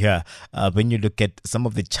spared here. When you look at some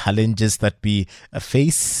of the challenges that we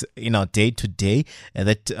face in our day-to-day,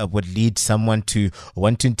 that would lead someone to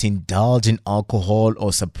wanting to indulge in alcohol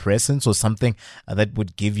or suppressants or something that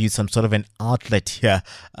would give you some sort of an outlet here.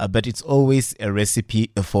 But it's always a recipe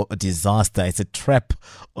for a disaster. It's a trap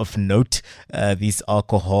of note, this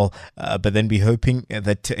alcohol. But then we're hoping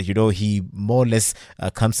that, he more or less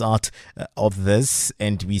comes out of this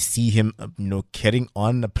and we see him, carrying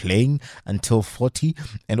on playing until 40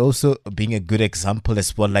 and also being a good example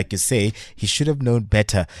as well. Like you say, he should have known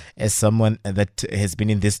better as someone that has been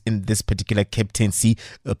in this particular captaincy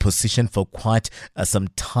position for quite some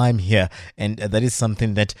time here. And that is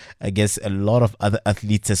something that I guess a lot of other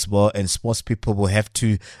athletes as well and sports people will have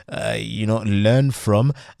to learn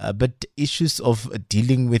from. But issues of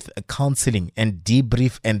dealing with counseling and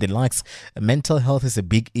debrief and the likes, mental health is a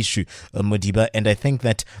big issue, Modiba. And I think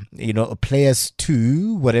that players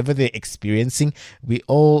too, whatever they're experiencing, we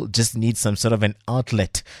all just need some sort of an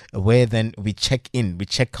outlet where then we check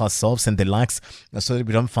ourselves and the likes, so that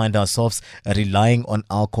we don't find ourselves relying on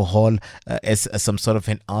alcohol as some sort of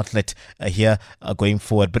an outlet here going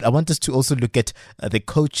forward. But I want us to also look at the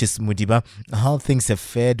coaches, Modiba, how things have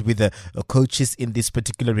fared with the coaches in this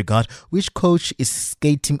particular regard. Which coach is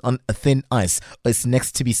skating on a thin ice or is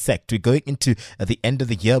next to be sacked? We're going into the end of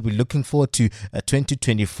the year. We're looking forward to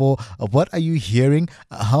 2024. What are you hearing?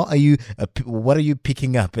 What are you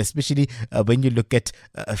picking up, especially when you look at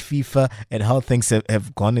FIFA and how things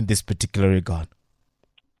have gone in this particular regard?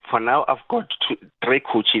 For now, I've got three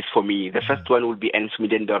coaches for me. The first one will be Ernst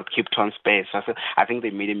Middendorp, Cape Town Spurs. I think they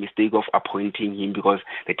made a mistake of appointing him because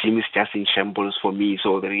the team is just in shambles for me.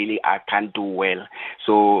 So they really can't do well.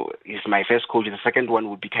 So he's my first coach. The second one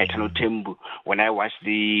would be Kaitano Tembu. When I watch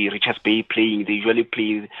the Richards Bay playing, they usually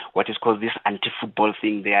play what is called this anti-football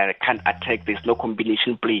thing. They can't attack. There's no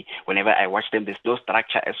combination play. Whenever I watch them, there's no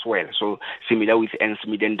structure as well. So similar with Ernst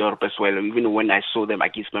Middendorp as well. Even when I saw them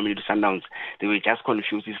against Mamelodi Sundowns, they were just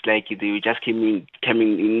confused. It's like they just came in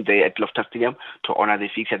coming in there at Loftus Stadium to honor the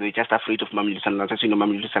fixture. They're just afraid of Mamelodi Sundowns. As you know,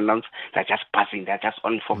 Mamelodi Sundowns, they're just passing, they're just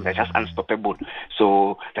on form, they're just unstoppable.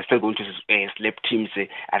 So they're still going to slap teams.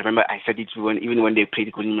 I remember I said it even when they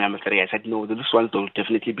played Golden Mammothry, I said, no, those ones will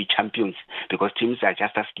definitely be champions because teams are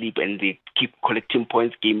just asleep and they keep collecting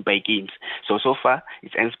points game by game. So far,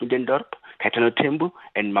 it's Ensmidendorp, Caetano Tembo,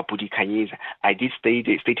 and Mapudi Kanyeza. I did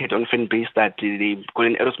stated on fan base that the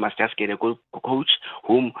Golden Arrows must just get a coach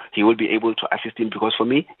whom he will be able to assist him because for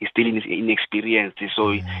me, he's still inexperienced.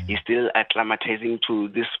 So he's still acclimatizing to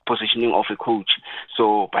this positioning of a coach.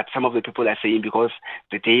 So, but some of the people are saying because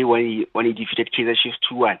the day when he defeated Kaizer Chiefs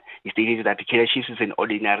 2-1, he stated that the Kaizer Chiefs is an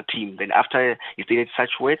ordinary team. Then after he stated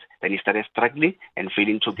such words, then he started struggling and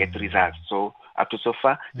failing to get results. So up to so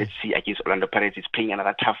far, let's see against Orlando Pirates. He's playing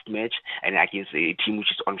another tough match and against a team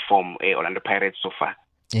which is on form, Orlando Pirates so far.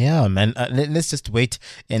 Yeah, man. Let's just wait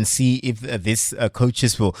and see if these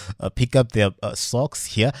coaches will pick up their socks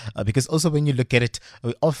here. Because also when you look at it,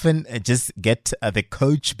 we often just get the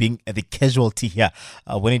coach being the casualty here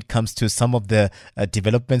when it comes to some of the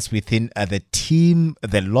developments within the team,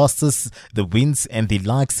 the losses, the wins and the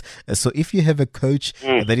likes. So if you have a coach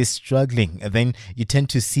that is struggling, then you tend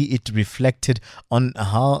to see it reflected on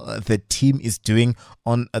how the team is doing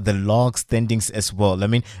on the log standings as well. I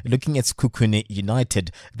mean, looking at Sekhukhune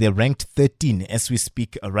United, they're ranked 13 as we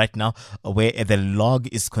speak right now, where the log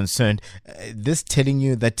is concerned. This telling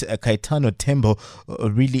you that Caetano Tembo,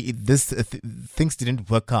 really, things didn't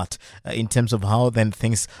work out in terms of how then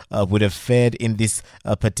things would have fared in this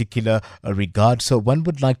particular regard. So one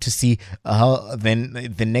would like to see how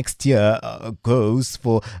then the next year goes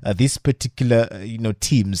for these particular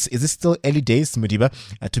teams. Is it still early days, Modiba,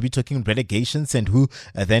 to be talking relegations and who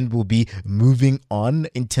then will be moving on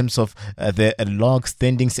in terms of the log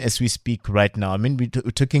standings as we speak right now? I mean,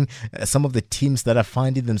 we're talking some of the teams that are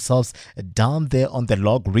finding themselves down there on the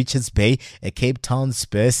log. Richards Bay, Cape Town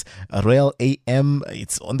Spurs, Royal AM,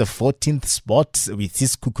 it's on the 14th spot with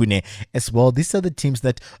Sekhukhune as well. These are the teams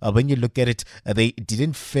that when you look at it, they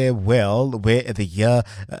didn't fare well where the year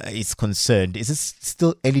is concerned. Is it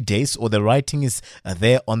still early days or the writing is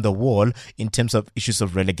there on the wall in terms of issues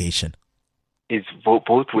of relegation? It's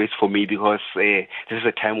both ways for me because this is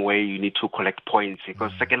a time where you need to collect points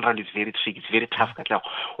because second round is very tricky, it's very tough,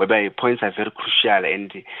 whereby points are very crucial.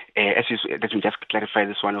 And let me just clarify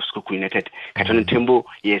this one of Sekhukhune United. Caetano Tembo,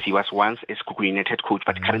 yes, he was once a Sekhukhune United coach,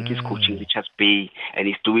 but currently he's coaching Richards Bay and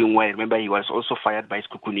he's doing well. Remember, he was also fired by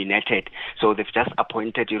Sekhukhune United. So they've just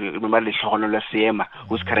appointed, you remember, Leshogololo Seema,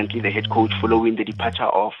 who's currently the head coach following the departure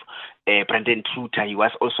of Brandon Truter. He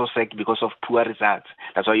was also sacked because of poor results.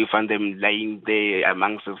 That's why you find them lying there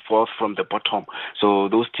amongst the fourth from the bottom. So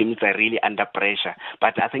those teams are really under pressure.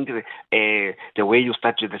 But I think the way you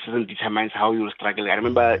start the season determines how you will struggle. I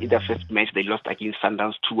remember in the first match they lost against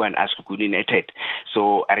Sundowns 2-1 as Sekhukhune United.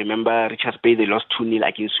 So I remember Richards Bay, they lost 2-0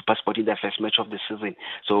 against SuperSport in the first match of the season.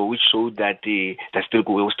 So which showed that they're still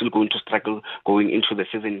going to struggle going into the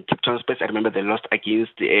season. Cape Town Spurs, I remember they lost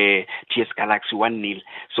against TS Galaxy 1-0.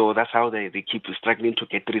 So that's how they keep struggling to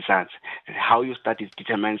get results. How you start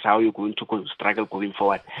determines how you're going to struggle going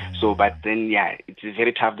forward. So, but then, yeah, it's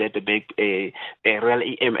very tough there at the back. Royal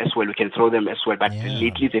EM as well, we can throw them as well. But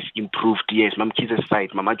lately they've improved, yes. Mam Kiza's side,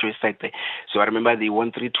 Mama Joy's side there. So I remember they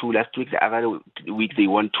won 3-2 last week. The other week they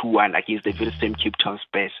won 2-1 against the very same Cape Town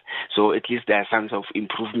Spurs. So at least there are signs of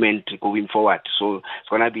improvement going forward. So it's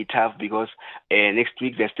going to be tough because next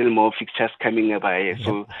week there's still more fixtures coming up.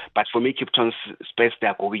 So, but for me, Cape Town Spurs, they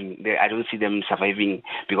are going. I don't see them surviving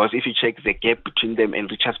because if you check the gap between them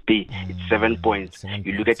and Richards Bay, it's 7 points.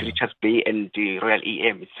 You look at Richards Bay and the Royal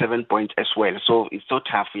EM, it's 7 points as well. So it's so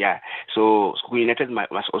tough, yeah. So Sekhukhune United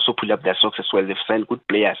must also pull up their socks as well. They've signed good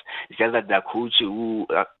players. It's just that their coach who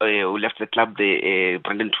left the club,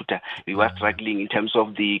 Brandon Tuta, he was struggling in terms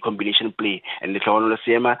of the combination play. And Leshogololo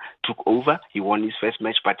Seema took over. He won his first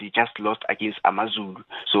match, but he just lost against Amazulu.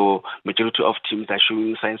 So majority of teams are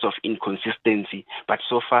showing signs of inconsistency. But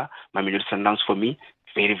so far, Mamelodi Sundowns for me,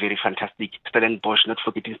 very, very fantastic. Stellenbosch, not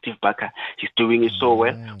forgetting Steve Barker. He's doing it so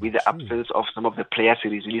well with the absence of some of the players he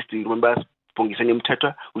released. Remember Pongisani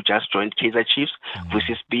Mthethwa, who just joined Kaizer Chiefs,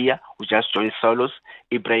 Vusis Bia, who just joined Solos,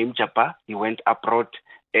 Ibrahim Japa, he went abroad,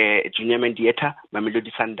 Junior Mendieta,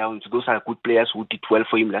 Mamelodi Sundowns. Those are good players who did well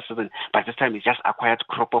for him last season. But this time he's just acquired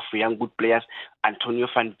crop of young good players. Antonio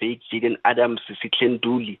van Beek, Jaden Adams, Sitlen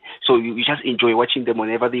Dooley. So you just enjoy watching them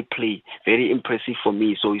whenever they play. Very impressive for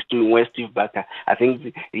me. So he's doing well, Steve Barker. I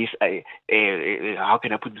think he's, how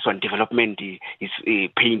can I put this on, development is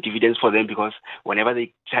paying dividends for them, because whenever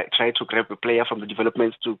they try to grab a player from the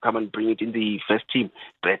developments to come and bring it in the first team,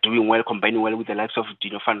 they're doing well, combining well with the likes of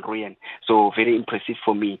Dino van Rooyen. So very impressive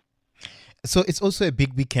for me. So it's also a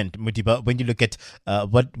big weekend, Modiba, when you look at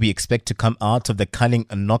what we expect to come out of the Culling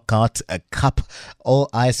Knockout Cup. All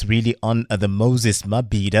eyes really on the Moses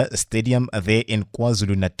Mabhida Stadium there in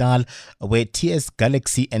KwaZulu-Natal, where TS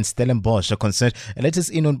Galaxy and Stellenbosch are concerned. Let us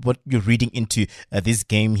in on what you're reading into this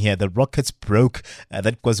game here. The Rockets broke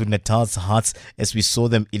that KwaZulu-Natal's hearts as we saw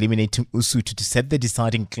them eliminating Usutu to set the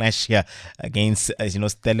deciding clash here against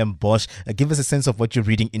Stellenbosch. Give us a sense of what you're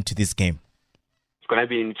reading into this game. Going to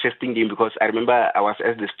be an interesting game, because I remember I was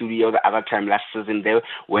at the studio the other time last season there,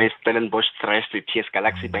 where Stellenbosch thrashed the TS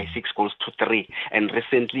Galaxy by 6-3, and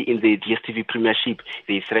recently in the DStv Premiership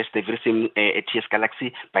they thrashed the very same TS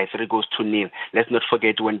Galaxy by 3-0. Let's not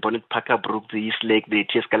forget, when Bonnet Parker broke his leg, the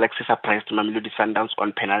TS Galaxy surprised Mamelodi Sundowns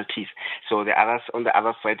on penalties. So the others on the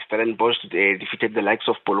other side, Stellenbosch defeated the likes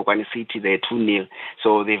of Polokwane City there 2-0.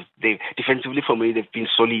 So they defensively, for me, they've been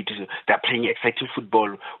solid. They're playing exciting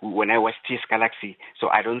football when I watch TS Galaxy. So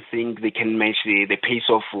I don't think they can match the pace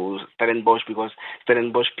of Stellenbosch, because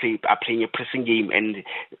Stellenbosch are playing a pressing game, and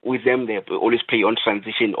with them they always play on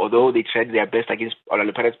transition. Although they tried their best against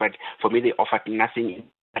Orlando Pirates, but for me they offered nothing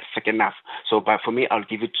at second half. So, but for me, I'll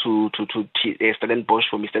give it to Stellenbosch.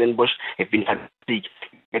 For me, Stellenbosch have been fantastic.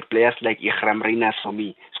 At players like Ihram Reinas, for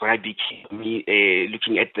me, it's going to be key for me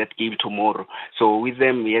looking at that game tomorrow. So with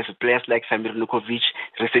them, yes, players like Samir Nukovic,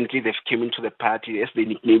 recently they've came into the party, as they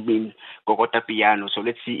nicknamed him Kokota Piano. So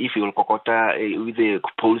let's see if he will Kokota with the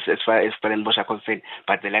polls as far as Stellenbosch are concerned.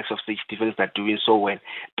 But the likes of Sage Stevens are doing so well.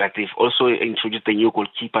 But they've also introduced the new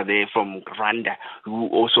goalkeeper there from Rwanda, who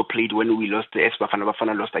also played when we lost, the Bafana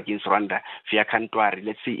Bafana lost against Rwanda, Fia Kantwari.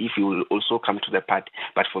 Let's see if he will also come to the party.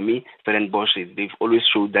 But for me, Stellenbosch, they've always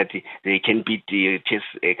showed that they can beat the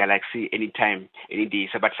TS Galaxy anytime, any day.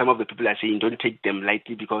 So, but some of the people are saying don't take them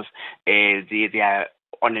lightly, because they are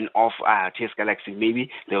on and off TS Galaxy.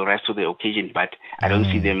 Maybe they'll rise to the occasion, but I don't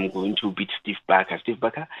see them going to beat Steve Barker. Steve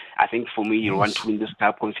Barker, I think for me, he'll want to win this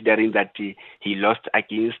cup, considering that he lost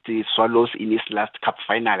against the Swallows in his last cup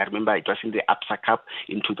final. I remember it was in the APSA Cup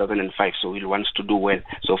in 2005, so he wants to do well.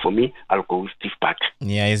 So for me, I'll go with Steve Barker.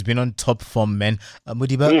 Yeah, he's been on top form, man.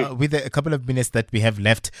 Modiba, with a couple of minutes that we have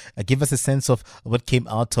left, give us a sense of what came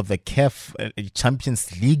out of the CAF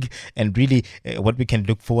Champions League, and really what we can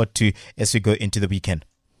look forward to as we go into the weekend.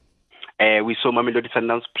 We saw Mamelodi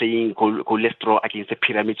Sundowns playing goalless draw against the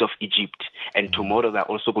Pyramids of Egypt, and tomorrow they're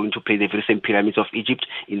also going to play the very same Pyramids of Egypt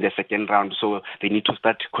in the second round. So they need to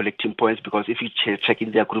start collecting points, because if you check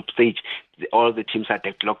in their group stage, all the teams are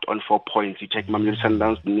deadlocked on 4 points. You check Mamelodi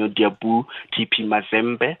Sundowns, Diabu, TP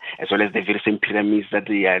Mazembe, as well as the very same Pyramids that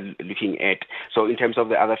they are looking at. So in terms of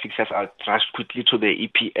the other fixtures, I'll rush quickly to the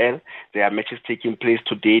EPL. There are matches taking place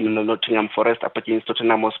today. Nottingham Forest up against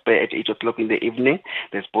Tottenham Hotspur at 8 o'clock in the evening.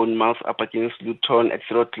 There's Bournemouth up against Luton at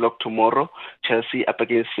 0 o'clock tomorrow. Chelsea up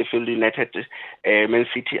against Sheffield United. Man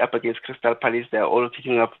City up against Crystal Palace. They're all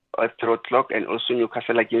kicking up at 0 o'clock, and also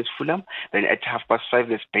Newcastle against Fulham. Then at 5:30,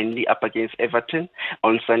 there's Burnley up against Everton.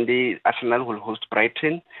 On Sunday, Arsenal will host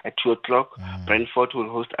Brighton at 2 o'clock. Brentford will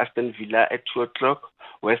host Aston Villa at 2 o'clock.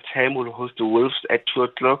 West Ham will host the Wolves at 2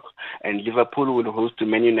 o'clock, and Liverpool will host the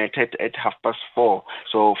Man United at 4:30.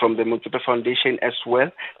 So from the Modiba Foundation as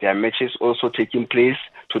well, there are matches also taking place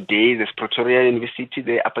today. There's Pretoria University,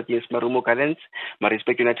 they're up against Marumo Gallants.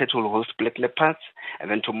 Maritzburg United will host Black Leopards. And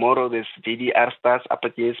then tomorrow there's JDR Stars up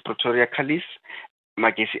against Pretoria Callis.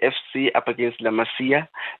 Magesi FC up against La Masia.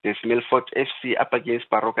 There's Milford FC up against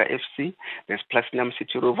Baroka FC. There's Platinum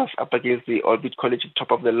City Rovers up against the Orbit College,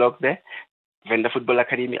 top of the log there. Venda Football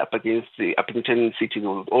Academy up against the Uppington City.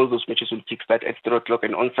 All those matches will kickstart at 3 o'clock,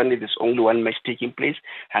 and on Sunday there's only one match taking place.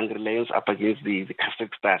 Hungry Lions up against the Castle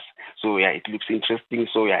Stars. So yeah, it looks interesting.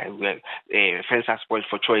 So yeah, fans are spoiled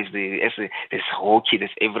for choice. There's hockey,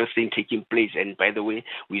 there's everything taking place. And by the way,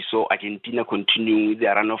 we saw Argentina continuing with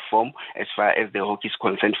their run of form as far as the hockey is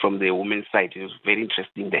concerned from the women's side. It was very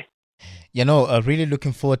interesting there. Really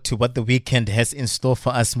looking forward to what the weekend has in store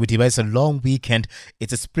for us. Modiba, it's a long weekend.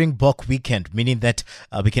 It's a Springbok weekend, meaning that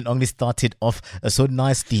we can only start it off so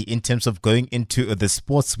nicely in terms of going into the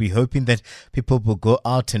sports. We're hoping that people will go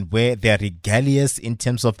out and wear their regalias in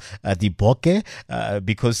terms of the boke,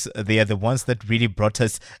 because they are the ones that really brought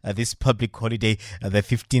us this public holiday, the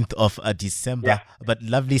 15th of December. Yeah. But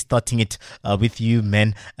lovely starting it with you,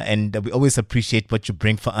 men. And we always appreciate what you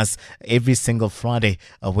bring for us every single Friday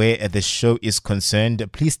where the show is concerned.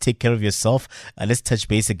 Please take care of yourself. Let's touch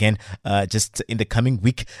base again just in the coming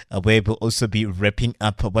week, where we'll also be wrapping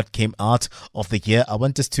up what came out of the year. I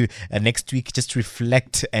want us to next week just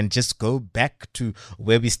reflect and just go back to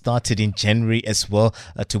where we started in January as well,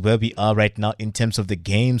 to where we are right now in terms of the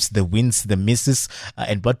games, the wins, the misses,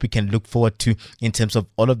 and what we can look forward to in terms of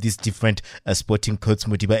all of these different sporting codes,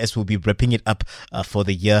 Modiba, as we'll be wrapping it up for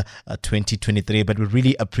the year 2023. But we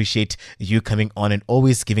really appreciate you coming on and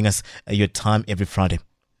always giving us your time every Friday.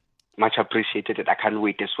 Much appreciated. I can't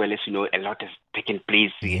wait as well. As you know, a lot has taken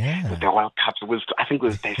place with the World Cup. I think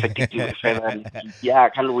we'll dissect it further. I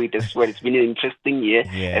can't wait as well. It's been an interesting year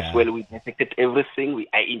as well. We dissected everything.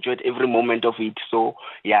 I enjoyed every moment of it. So,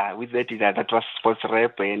 with that was Sports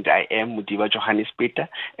Rep, and I am Modiba Johannes Peter.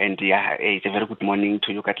 And it's a very good morning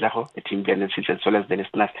to you, Katlaho, the team benefits, as well as the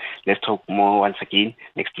listeners. Let's talk more once again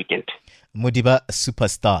next weekend. Modiba,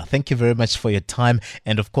 superstar, thank you very much for your time.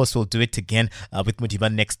 And of course, we'll do it again with Modiba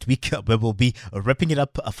next week, where we'll be wrapping it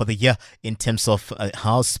up for the year in terms of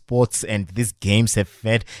how sports and these games have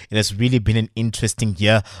fared. It has really been an interesting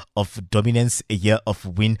year of dominance, a year of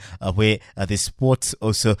win, where the sports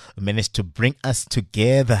also managed to bring us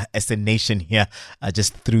together as a nation here,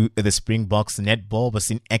 just through the Springboks. Netball was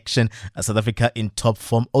in action, South Africa in top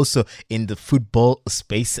form, also in the football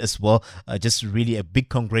space as well. Just really a big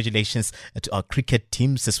congratulations to our cricket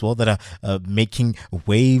teams as well that are making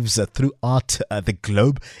waves throughout the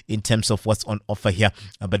globe in terms of what's on offer here.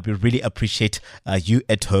 But we really appreciate you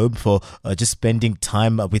at home for just spending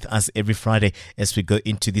time with us every Friday as we go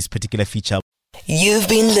into this particular feature. You've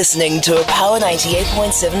been listening to a Power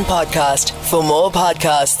 98.7 podcast. For more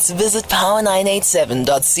podcasts, visit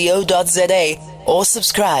power987.co.za or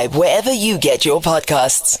subscribe wherever you get your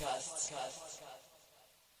podcasts.